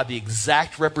of God, the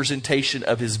exact representation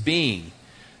of his being.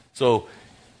 So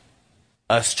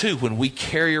us too, when we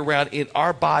carry around in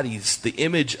our bodies the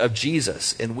image of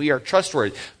Jesus and we are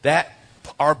trustworthy, that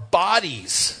our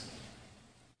bodies,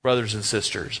 brothers and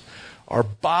sisters, our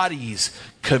bodies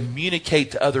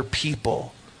communicate to other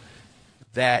people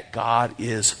that God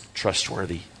is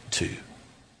trustworthy too.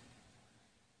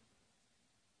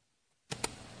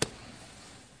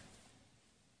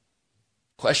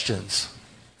 Questions,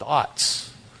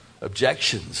 thoughts,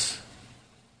 objections?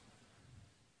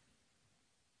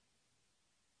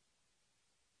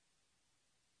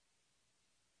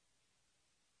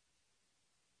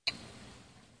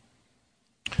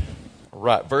 All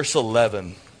right, verse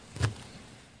 11.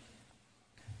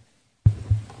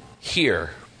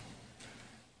 Here.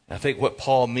 I think what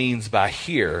Paul means by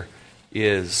here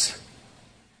is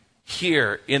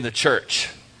here in the church.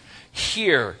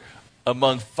 Here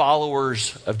among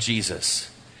followers of Jesus.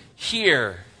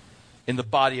 Here in the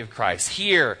body of Christ.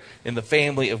 Here in the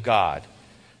family of God.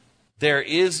 There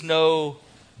is no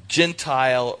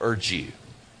Gentile or Jew.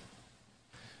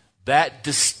 That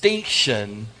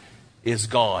distinction is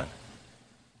gone.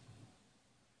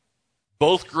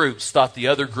 Both groups thought the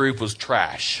other group was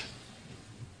trash.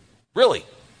 Really?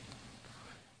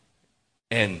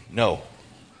 And no.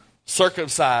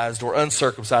 Circumcised or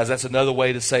uncircumcised, that's another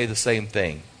way to say the same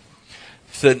thing.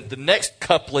 The next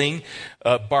coupling,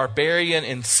 barbarian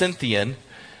and Scythian,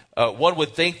 one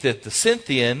would think that the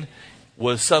Scythian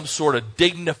was some sort of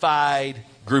dignified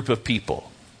group of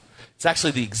people. It's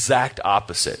actually the exact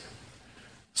opposite.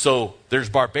 So there's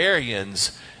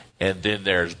barbarians, and then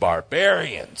there's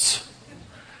barbarians.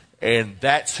 And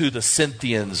that's who the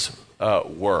Scythians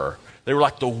were. They were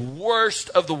like the worst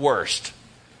of the worst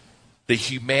that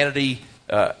humanity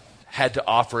had to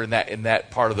offer in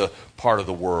that part of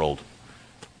the world.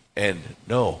 And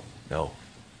no.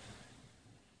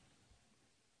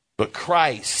 But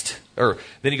Christ, then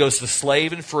he goes to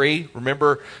slave and free.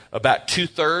 Remember, about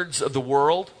 2/3 of the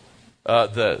world,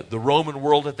 the Roman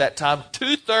world at that time,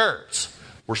 2/3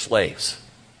 were slaves.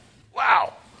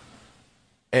 Wow.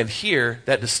 And here,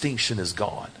 that distinction is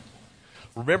gone.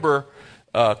 Remember,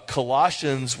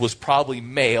 Colossians was probably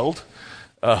mailed,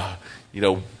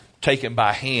 taken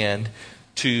by hand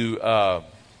to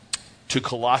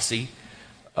Colossae,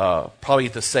 probably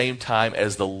at the same time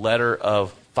as the letter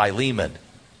of Philemon.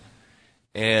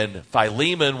 And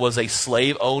Philemon was a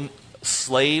slave-owning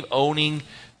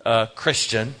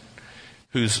Christian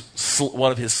whose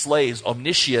one of his slaves,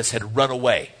 Omniscius, had run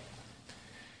away.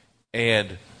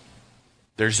 And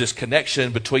there's this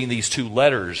connection between these two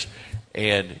letters.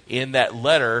 And in that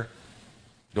letter,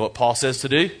 you know what Paul says to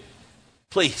do?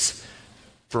 Please,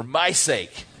 for my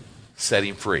sake, set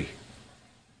him free.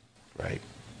 Right?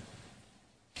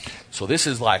 So this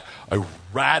is like a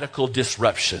radical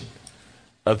disruption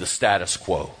of the status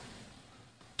quo.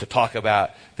 To talk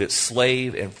about that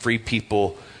slave and free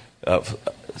people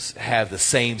have the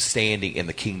same standing in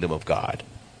the kingdom of God.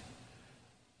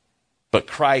 But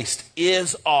Christ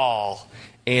is all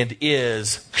and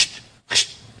is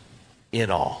in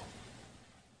all.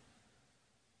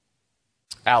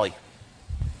 Allie.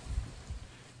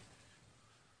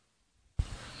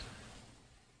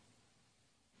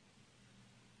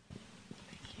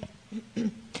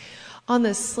 On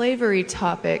the slavery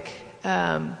topic,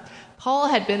 Paul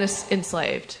had been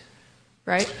enslaved,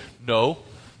 right? No.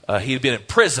 He had been in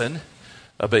prison,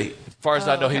 but as far as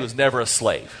I know, okay. he was never a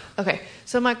slave. Okay.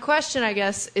 So my question, I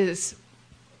guess, is,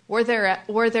 were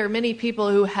there many people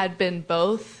who had been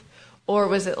both, or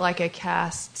was it like a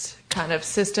caste kind of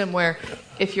system where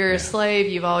if you're a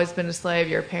slave, you've always been a slave,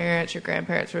 your parents, your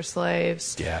grandparents were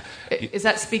slaves? Yeah. Is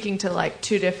that speaking to like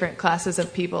two different classes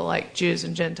of people, like Jews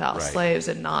and Gentiles, Right. slaves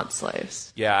and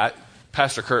non-slaves? Yeah,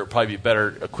 Pastor Kurt would probably be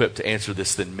better equipped to answer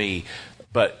this than me.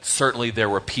 But certainly there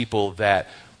were people that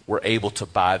were able to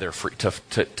buy their to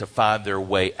find their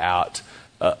way out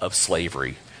of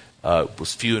slavery. It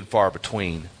was few and far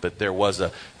between, but there was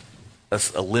a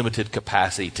limited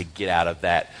capacity to get out of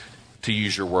that, to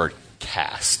use your word,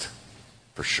 caste,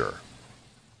 for sure.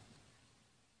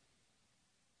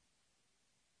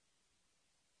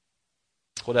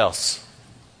 What else?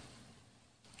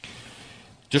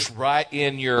 Just write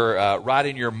in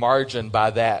your margin by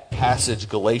that passage,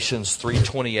 Galatians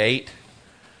 3:28.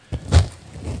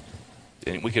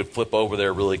 And we could flip over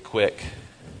there really quick.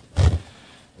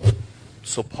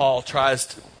 So Paul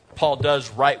does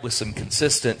write with some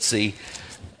consistency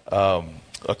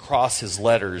across his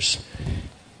letters.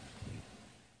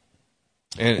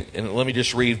 And let me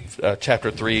just read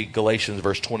chapter 3, Galatians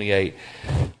verse 28.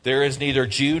 There is neither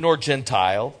Jew nor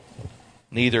Gentile,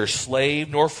 neither slave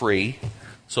nor free.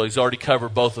 So he's already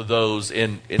covered both of those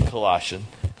in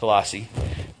Colossae.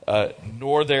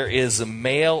 Nor there is a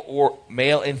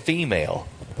male and female,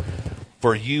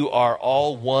 for you are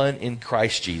all one in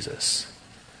Christ Jesus.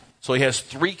 So he has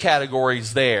three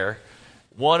categories there.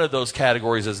 One of those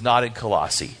categories is not in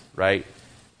Colossae, right?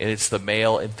 And it's the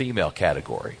male and female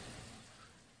category.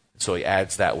 So he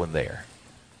adds that one there.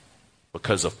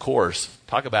 Because, of course,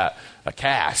 talk about a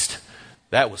caste.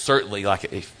 That was certainly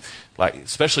like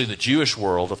especially in the Jewish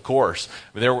world, of course.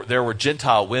 I mean, there were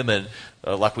Gentile women,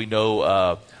 like we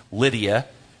know Lydia,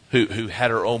 who had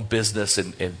her own business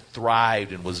and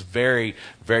thrived and was very,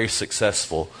 very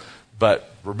successful.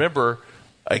 But remember,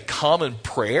 a common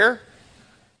prayer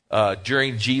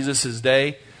during Jesus'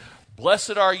 day,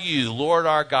 blessed are you, Lord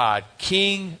our God,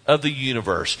 King of the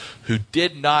universe, who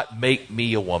did not make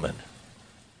me a woman.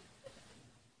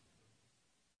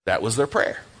 That was their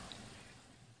prayer.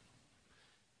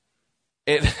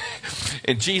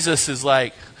 And Jesus is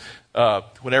like,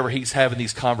 whenever he's having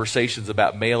these conversations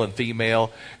about male and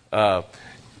female,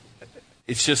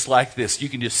 it's just like this. You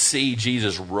can just see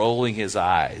Jesus rolling his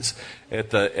eyes at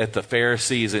the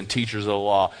Pharisees and teachers of the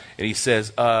law. And he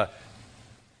says,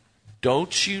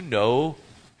 don't you know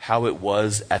how it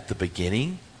was at the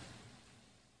beginning?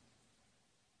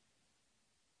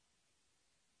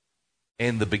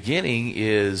 And the beginning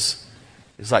is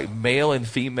like male and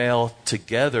female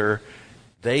together.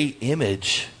 They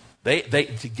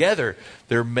together,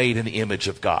 they're made in the image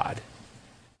of God.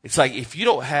 It's like if you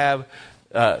don't have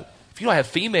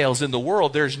females in the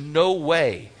world, there's no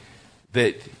way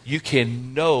that you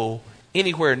can know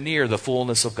anywhere near the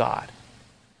fullness of God.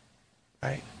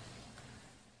 Right?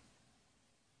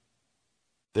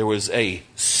 There was a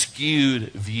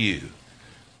skewed view,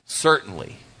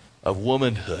 certainly, of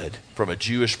womanhood from a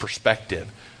Jewish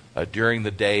perspective during the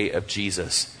day of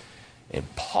Jesus.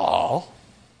 And Paul,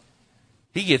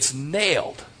 he gets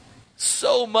nailed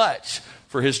so much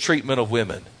for his treatment of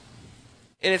women.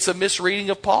 And it's a misreading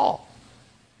of Paul.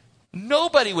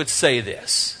 Nobody would say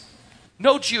this.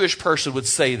 No Jewish person would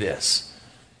say this,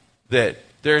 that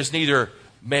there is neither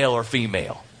male or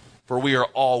female, for we are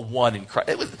all one in Christ.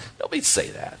 Nobody'd say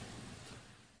that.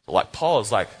 So like Paul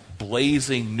is like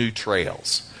blazing new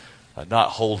trails, not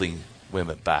holding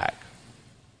women back.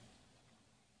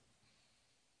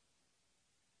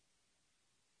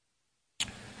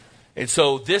 And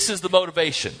so this is the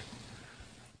motivation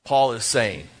Paul is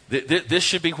saying. This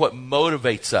should be what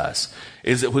motivates us,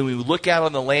 is that when we look out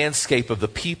on the landscape of the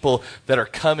people that are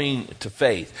coming to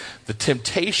faith, the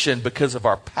temptation because of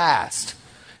our past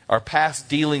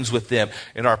dealings with them,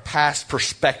 and our past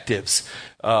perspectives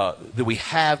that we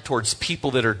have towards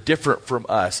people that are different from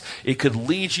us, it could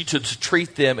lead you to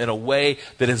treat them in a way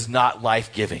that is not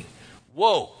life-giving.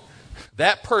 Whoa!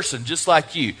 That person, just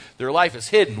like you, their life is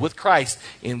hidden with Christ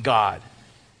in God.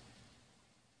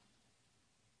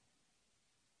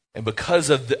 And because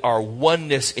of our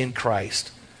oneness in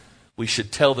Christ, we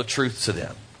should tell the truth to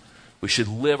them. We should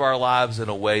live our lives in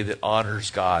a way that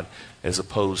honors God, as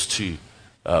opposed to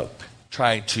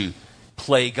trying to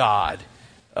play God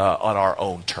on our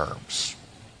own terms.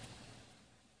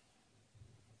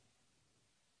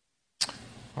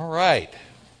 All right.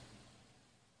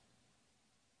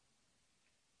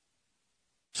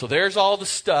 So there's all the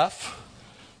stuff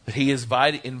that he is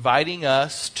inviting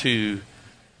us to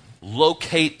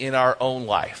locate in our own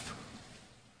life.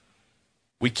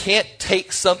 We can't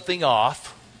take something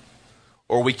off,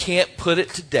 or we can't put it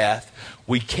to death.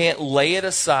 We can't lay it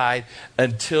aside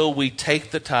until we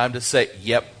take the time to say,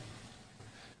 yep,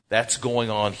 that's going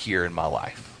on here in my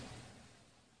life.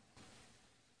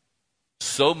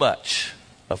 So much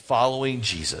of following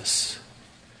Jesus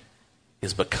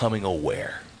is becoming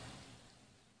aware.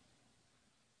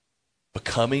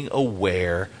 Becoming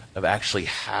aware of actually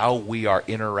how we are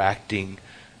interacting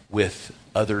with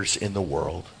others in the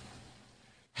world,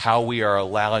 how we are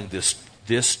allowing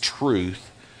this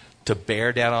truth to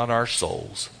bear down on our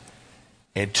souls,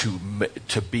 and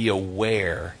to be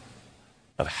aware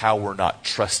of how we're not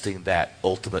trusting that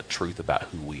ultimate truth about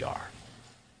who we are.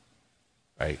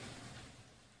 Right?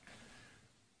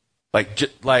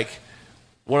 Like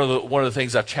one of the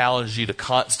things I've challenged you to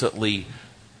constantly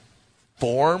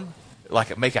form,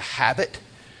 like make a habit,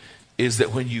 is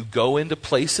that when you go into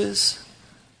places,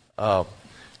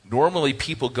 normally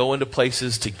people go into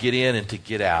places to get in and to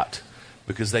get out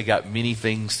because they got many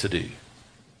things to do.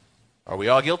 Are we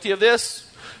all guilty of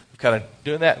this? Kind of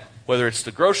doing that, whether it's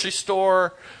the grocery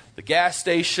store, the gas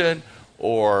station,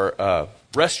 or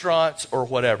restaurants, or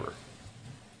whatever.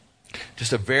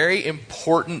 Just a very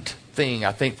important thing,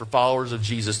 I think, for followers of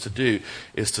Jesus to do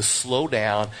is to slow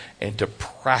down and to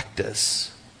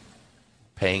practice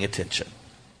paying attention.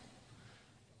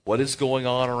 What is going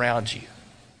on around you?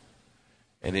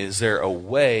 And is there a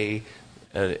way,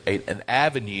 an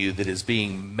avenue that is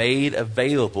being made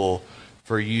available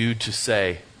for you to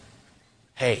say,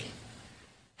 hey,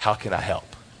 how can I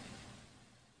help?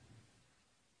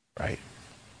 Right?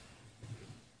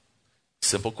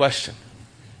 Simple question.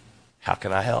 How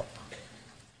can I help?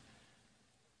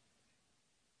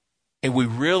 And we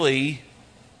really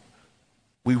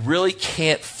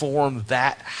can't form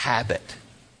that habit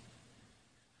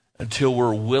until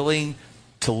we're willing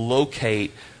to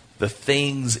locate the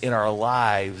things in our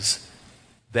lives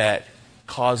that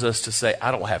cause us to say,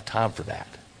 I don't have time for that.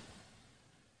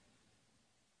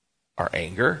 Our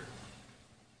anger,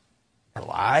 our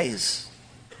lies,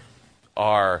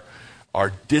 our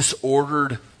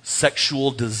disordered sexual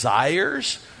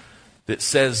desires that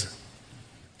says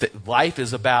that life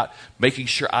is about making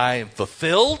sure I am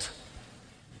fulfilled.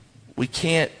 We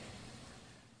can't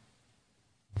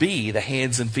be the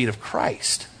hands and feet of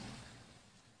Christ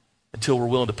until we're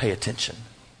willing to pay attention.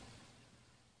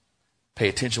 Pay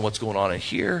attention to what's going on in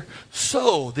here,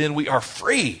 so then we are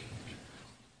free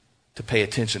to pay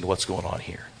attention to what's going on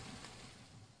here.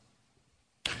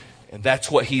 And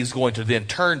that's what he's going to then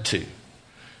turn to.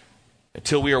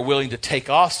 Until we are willing to take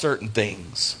off certain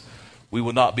things, we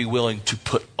will not be willing to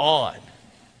put on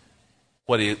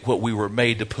what we were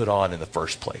made to put on in the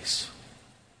first place.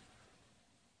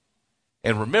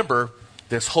 And remember,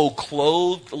 this whole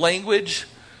clothed language,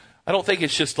 I don't think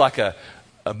it's just like a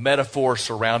metaphor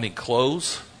surrounding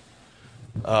clothes.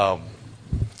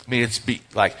 It's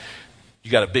like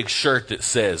you got a big shirt that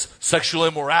says sexual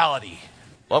immorality.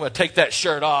 Well, I'm going to take that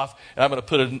shirt off and I'm going to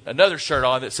put another shirt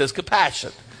on that says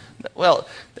compassion. Well,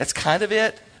 that's kind of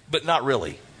it, but not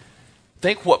really.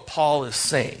 Think what Paul is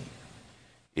saying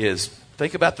is,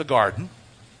 think about the garden.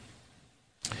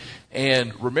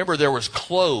 And remember, there was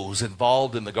clothes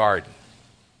involved in the garden.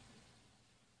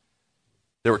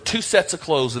 There were two sets of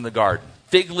clothes in the garden,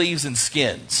 fig leaves and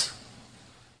skins,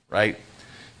 right?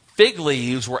 Fig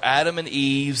leaves were Adam and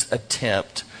Eve's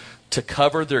attempt to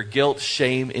cover their guilt,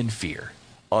 shame, and fear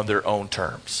on their own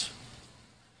terms.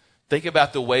 Think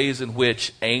about the ways in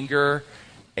which anger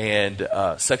and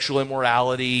sexual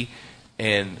immorality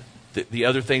and the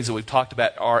other things that we've talked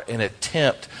about are an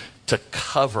attempt to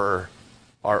cover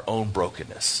our own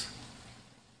brokenness.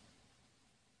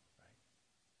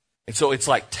 And so it's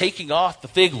like taking off the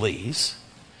fig leaves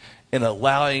and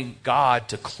allowing God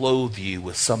to clothe you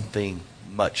with something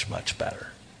much, much better.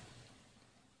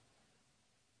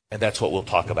 And that's what we'll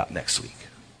talk about next week.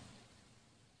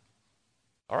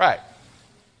 All right.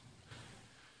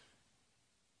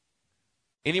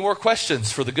 Any more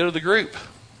questions for the good of the group?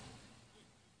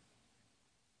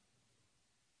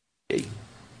 Hey.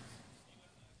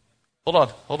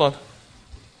 Hold on.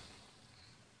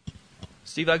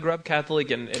 Steve, I grew up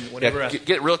Catholic, and whenever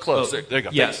get real close. There you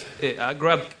go. Yes, I grew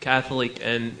up Catholic,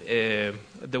 and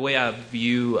the way I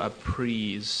view a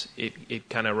priest, it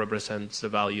kind of represents the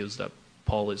values that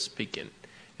Paul is speaking,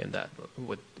 and that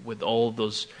with all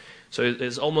those. So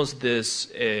it's almost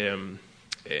this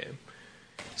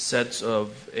sets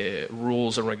of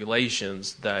rules and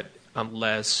regulations that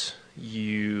unless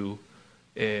you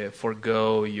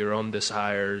forgo your own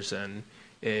desires and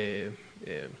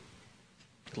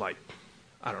like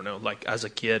as a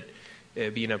kid,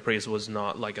 being a priest was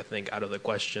not like a thing out of the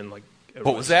question. Like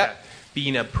what was that?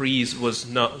 Being a priest was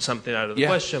not something out of the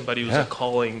question, but it was a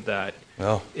calling that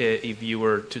if you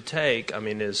were to take,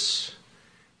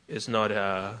 it's not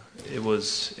a. It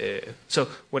was so.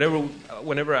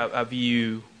 Whenever I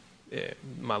view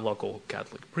my local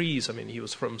Catholic priest, he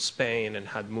was from Spain and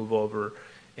had moved over,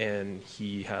 and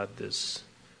he had this.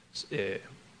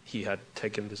 He had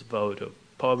taken this vote of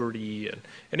poverty, and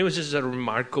it was just a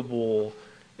remarkable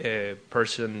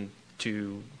person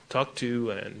to talk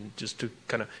to and just to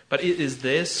kind of. But is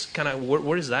this kind of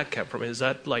where does that come from? Is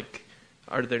that like,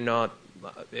 are they not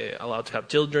allowed to have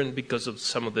children because of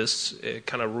some of this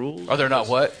kind of rules? Are they not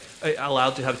what?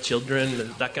 Allowed to have children and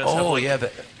that kind of stuff? Oh, like,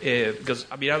 yeah. Because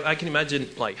I mean, I can imagine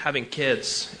like having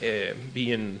kids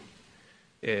being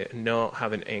not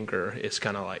having anger is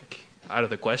kind of like out of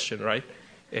the question, right?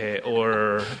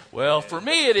 Or well, for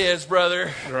me it is,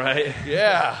 brother. Right?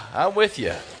 Yeah, I'm with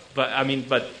you. But I mean,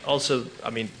 also, I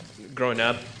mean, growing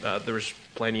up, there was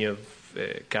plenty of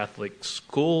Catholic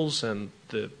schools and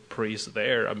the priests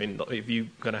there. I mean, if you're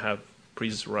gonna have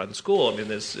priests run school, I mean,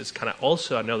 this is kind of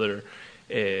also another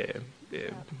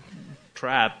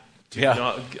trap.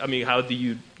 Not, I mean, how do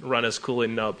you run a school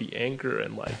and not be angry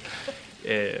and like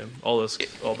all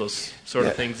those sort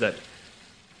of things that,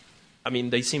 I mean,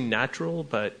 they seem natural,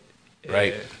 but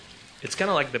right. It's kind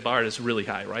of like the bar is really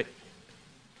high, right?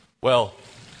 Well,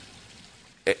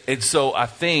 and so I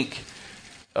think,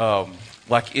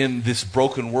 like in this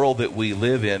broken world that we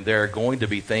live in, there are going to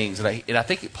be things, and I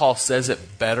think Paul says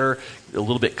it better, a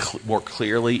little bit more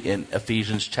clearly in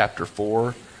Ephesians chapter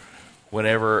 4,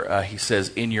 whenever he says,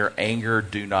 "In your anger,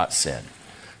 do not sin."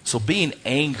 So being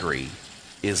angry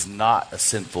is not a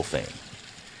sinful thing.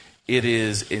 It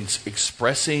is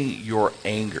expressing your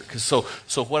anger. So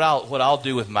what I'll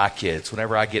do with my kids,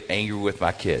 whenever I get angry with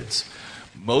my kids,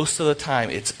 most of the time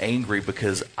it's angry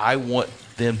because I want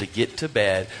them to get to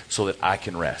bed so that I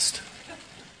can rest.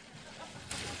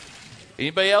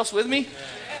 Anybody else with me?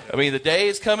 I mean, the day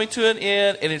is coming to an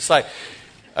end, and it's like,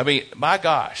 I mean, my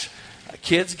gosh,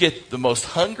 kids get the most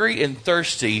hungry and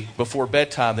thirsty before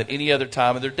bedtime than any other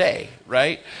time of their day,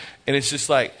 right? And it's just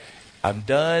like, I'm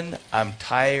done, I'm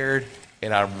tired,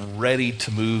 and I'm ready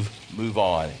to move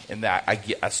on. And that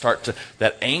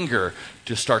that anger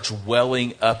just starts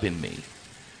welling up in me.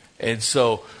 And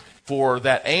so for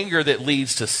that anger that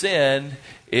leads to sin,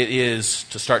 it is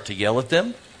to start to yell at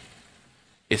them.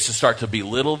 It's to start to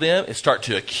belittle them. It's start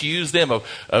to accuse them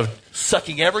of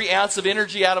sucking every ounce of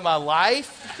energy out of my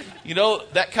life. You know,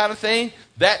 that kind of thing.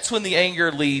 That's when the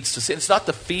anger leads to sin. It's not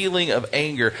the feeling of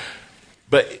anger.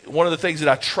 But one of the things that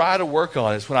I try to work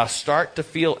on is when I start to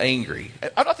feel angry.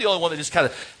 I'm not the only one that just kind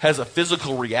of has a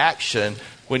physical reaction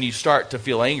when you start to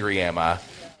feel angry, am I? I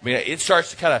mean, it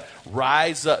starts to kind of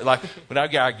rise up. Like when I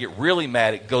get really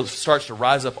mad, it starts to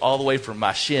rise up all the way from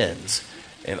my shins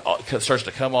and starts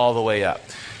to come all the way up.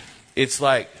 It's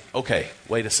like, okay,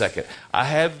 wait a second. I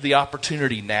have the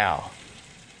opportunity now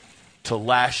to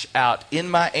lash out in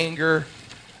my anger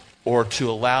or to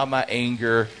allow my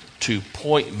anger to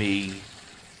point me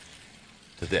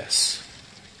to this.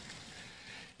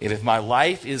 And if my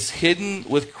life is hidden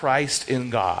with Christ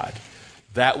in God,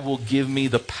 that will give me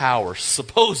the power,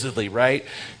 supposedly, right?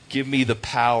 Give me the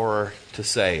power to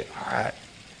say, all right,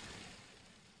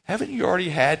 haven't you already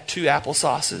had 2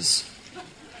 applesauces?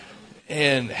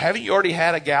 And haven't you already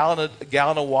had a gallon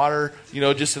of water? You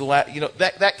know, just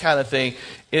that kind of thing.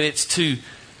 And it's to,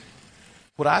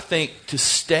 what I think, to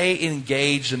stay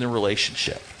engaged in the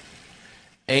relationship.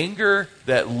 Anger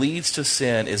that leads to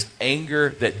sin is anger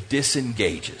that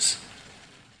disengages,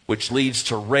 which leads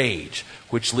to rage,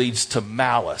 which leads to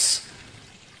malice.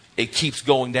 It keeps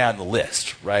going down the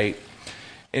list, right?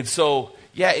 And so,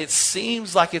 yeah, it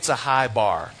seems like it's a high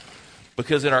bar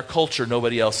because in our culture,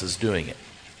 nobody else is doing it.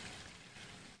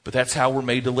 But that's how we're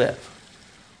made to live.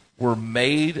 We're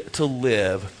made to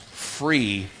live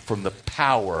free from the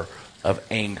power of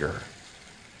anger.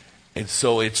 And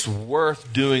so it's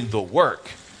worth doing the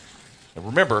work. And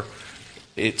remember,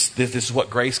 this is what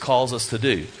grace calls us to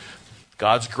do.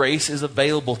 God's grace is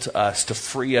available to us to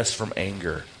free us from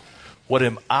anger. What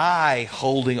am I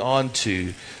holding on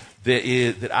to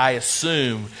that I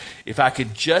assume if I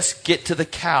could just get to the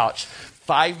couch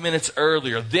 5 minutes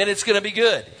earlier, then it's going to be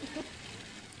good?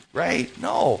 Right?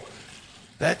 No.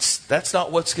 That's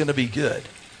not what's going to be good.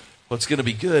 What's going to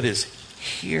be good is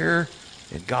here,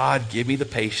 and God, give me the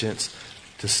patience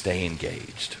to stay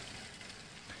engaged.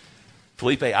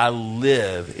 Felipe, I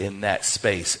live in that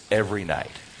space every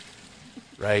night,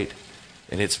 right?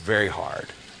 And it's very hard,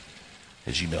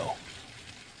 as you know.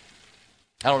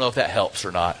 I don't know if that helps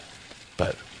or not,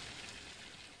 but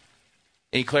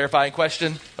any clarifying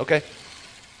question? Okay.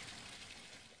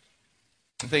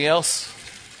 Anything else?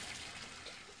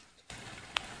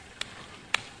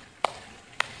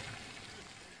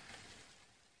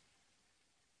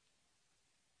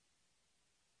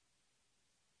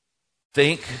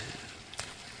 Think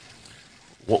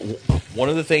one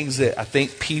of the things that I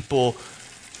think people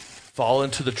fall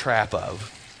into the trap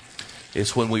of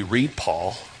is when we read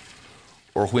Paul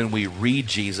or when we read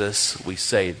Jesus, we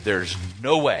say, there's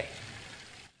no way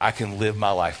I can live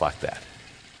my life like that.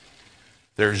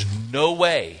 There's no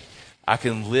way I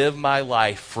can live my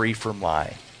life free from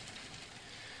lying.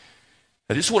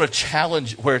 I just want to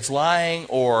challenge where it's lying,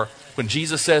 or when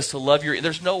Jesus says to love your,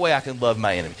 there's no way I can love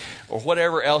my enemy, or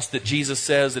whatever else that Jesus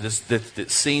says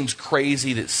that seems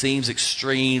crazy, that seems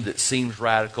extreme, that seems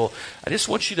radical. I just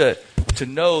want you to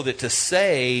know that to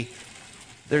say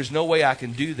there's no way I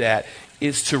can do that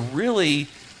is to really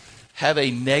have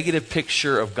a negative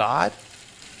picture of God.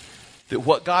 That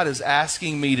what God is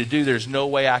asking me to do, there's no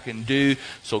way I can do,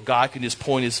 so God can just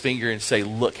point his finger and say,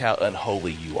 look how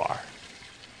unholy you are.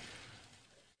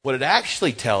 What it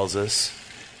actually tells us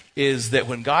is that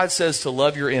when God says to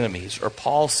love your enemies, or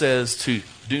Paul says to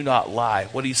do not lie,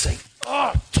 what he's saying,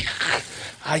 oh,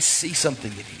 I see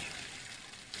something in you.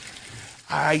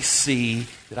 I see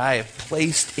that I have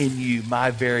placed in you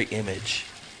my very image.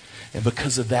 And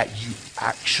because of that, you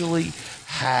actually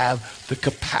have the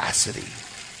capacity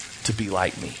to be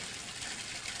like me.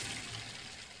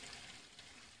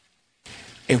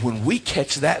 And when we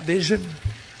catch that vision,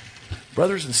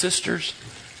 brothers and sisters,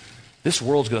 this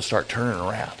world's going to start turning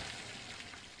around.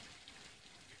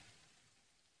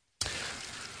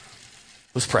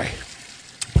 Let's pray.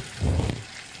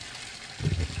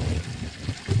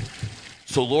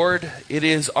 So, Lord, it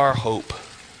is our hope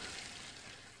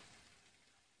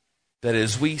that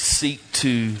as we seek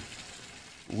to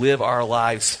live our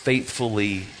lives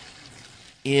faithfully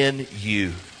in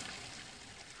you,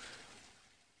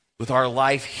 with our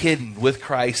life hidden with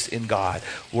Christ in God,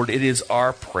 Lord, it is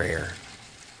our prayer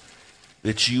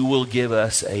that you will give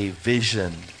us a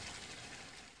vision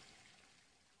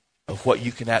of what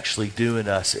you can actually do in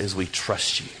us as we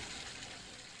trust you.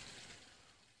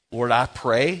 Lord, I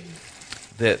pray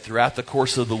that throughout the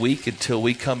course of the week, until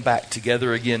we come back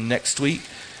together again next week,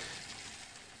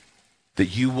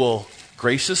 that you will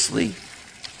graciously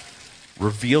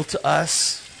reveal to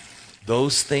us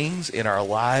those things in our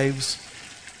lives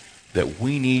that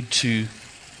we need to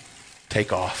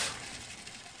take off.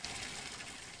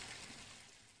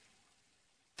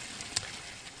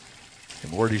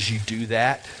 And Lord, as you do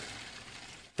that,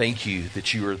 thank you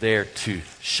that you are there to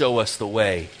show us the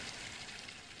way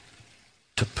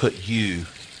to put you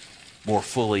more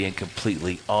fully and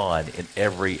completely on in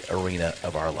every arena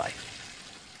of our life.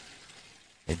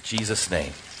 In Jesus'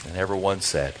 name. And everyone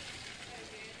said,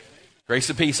 grace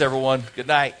and peace, everyone. Good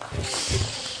night.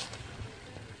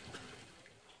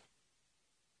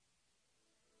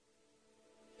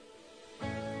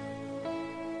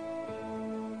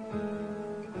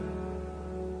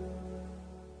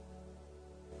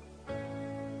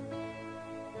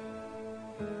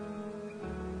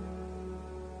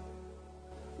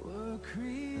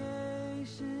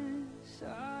 Creation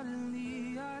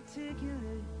suddenly articulate.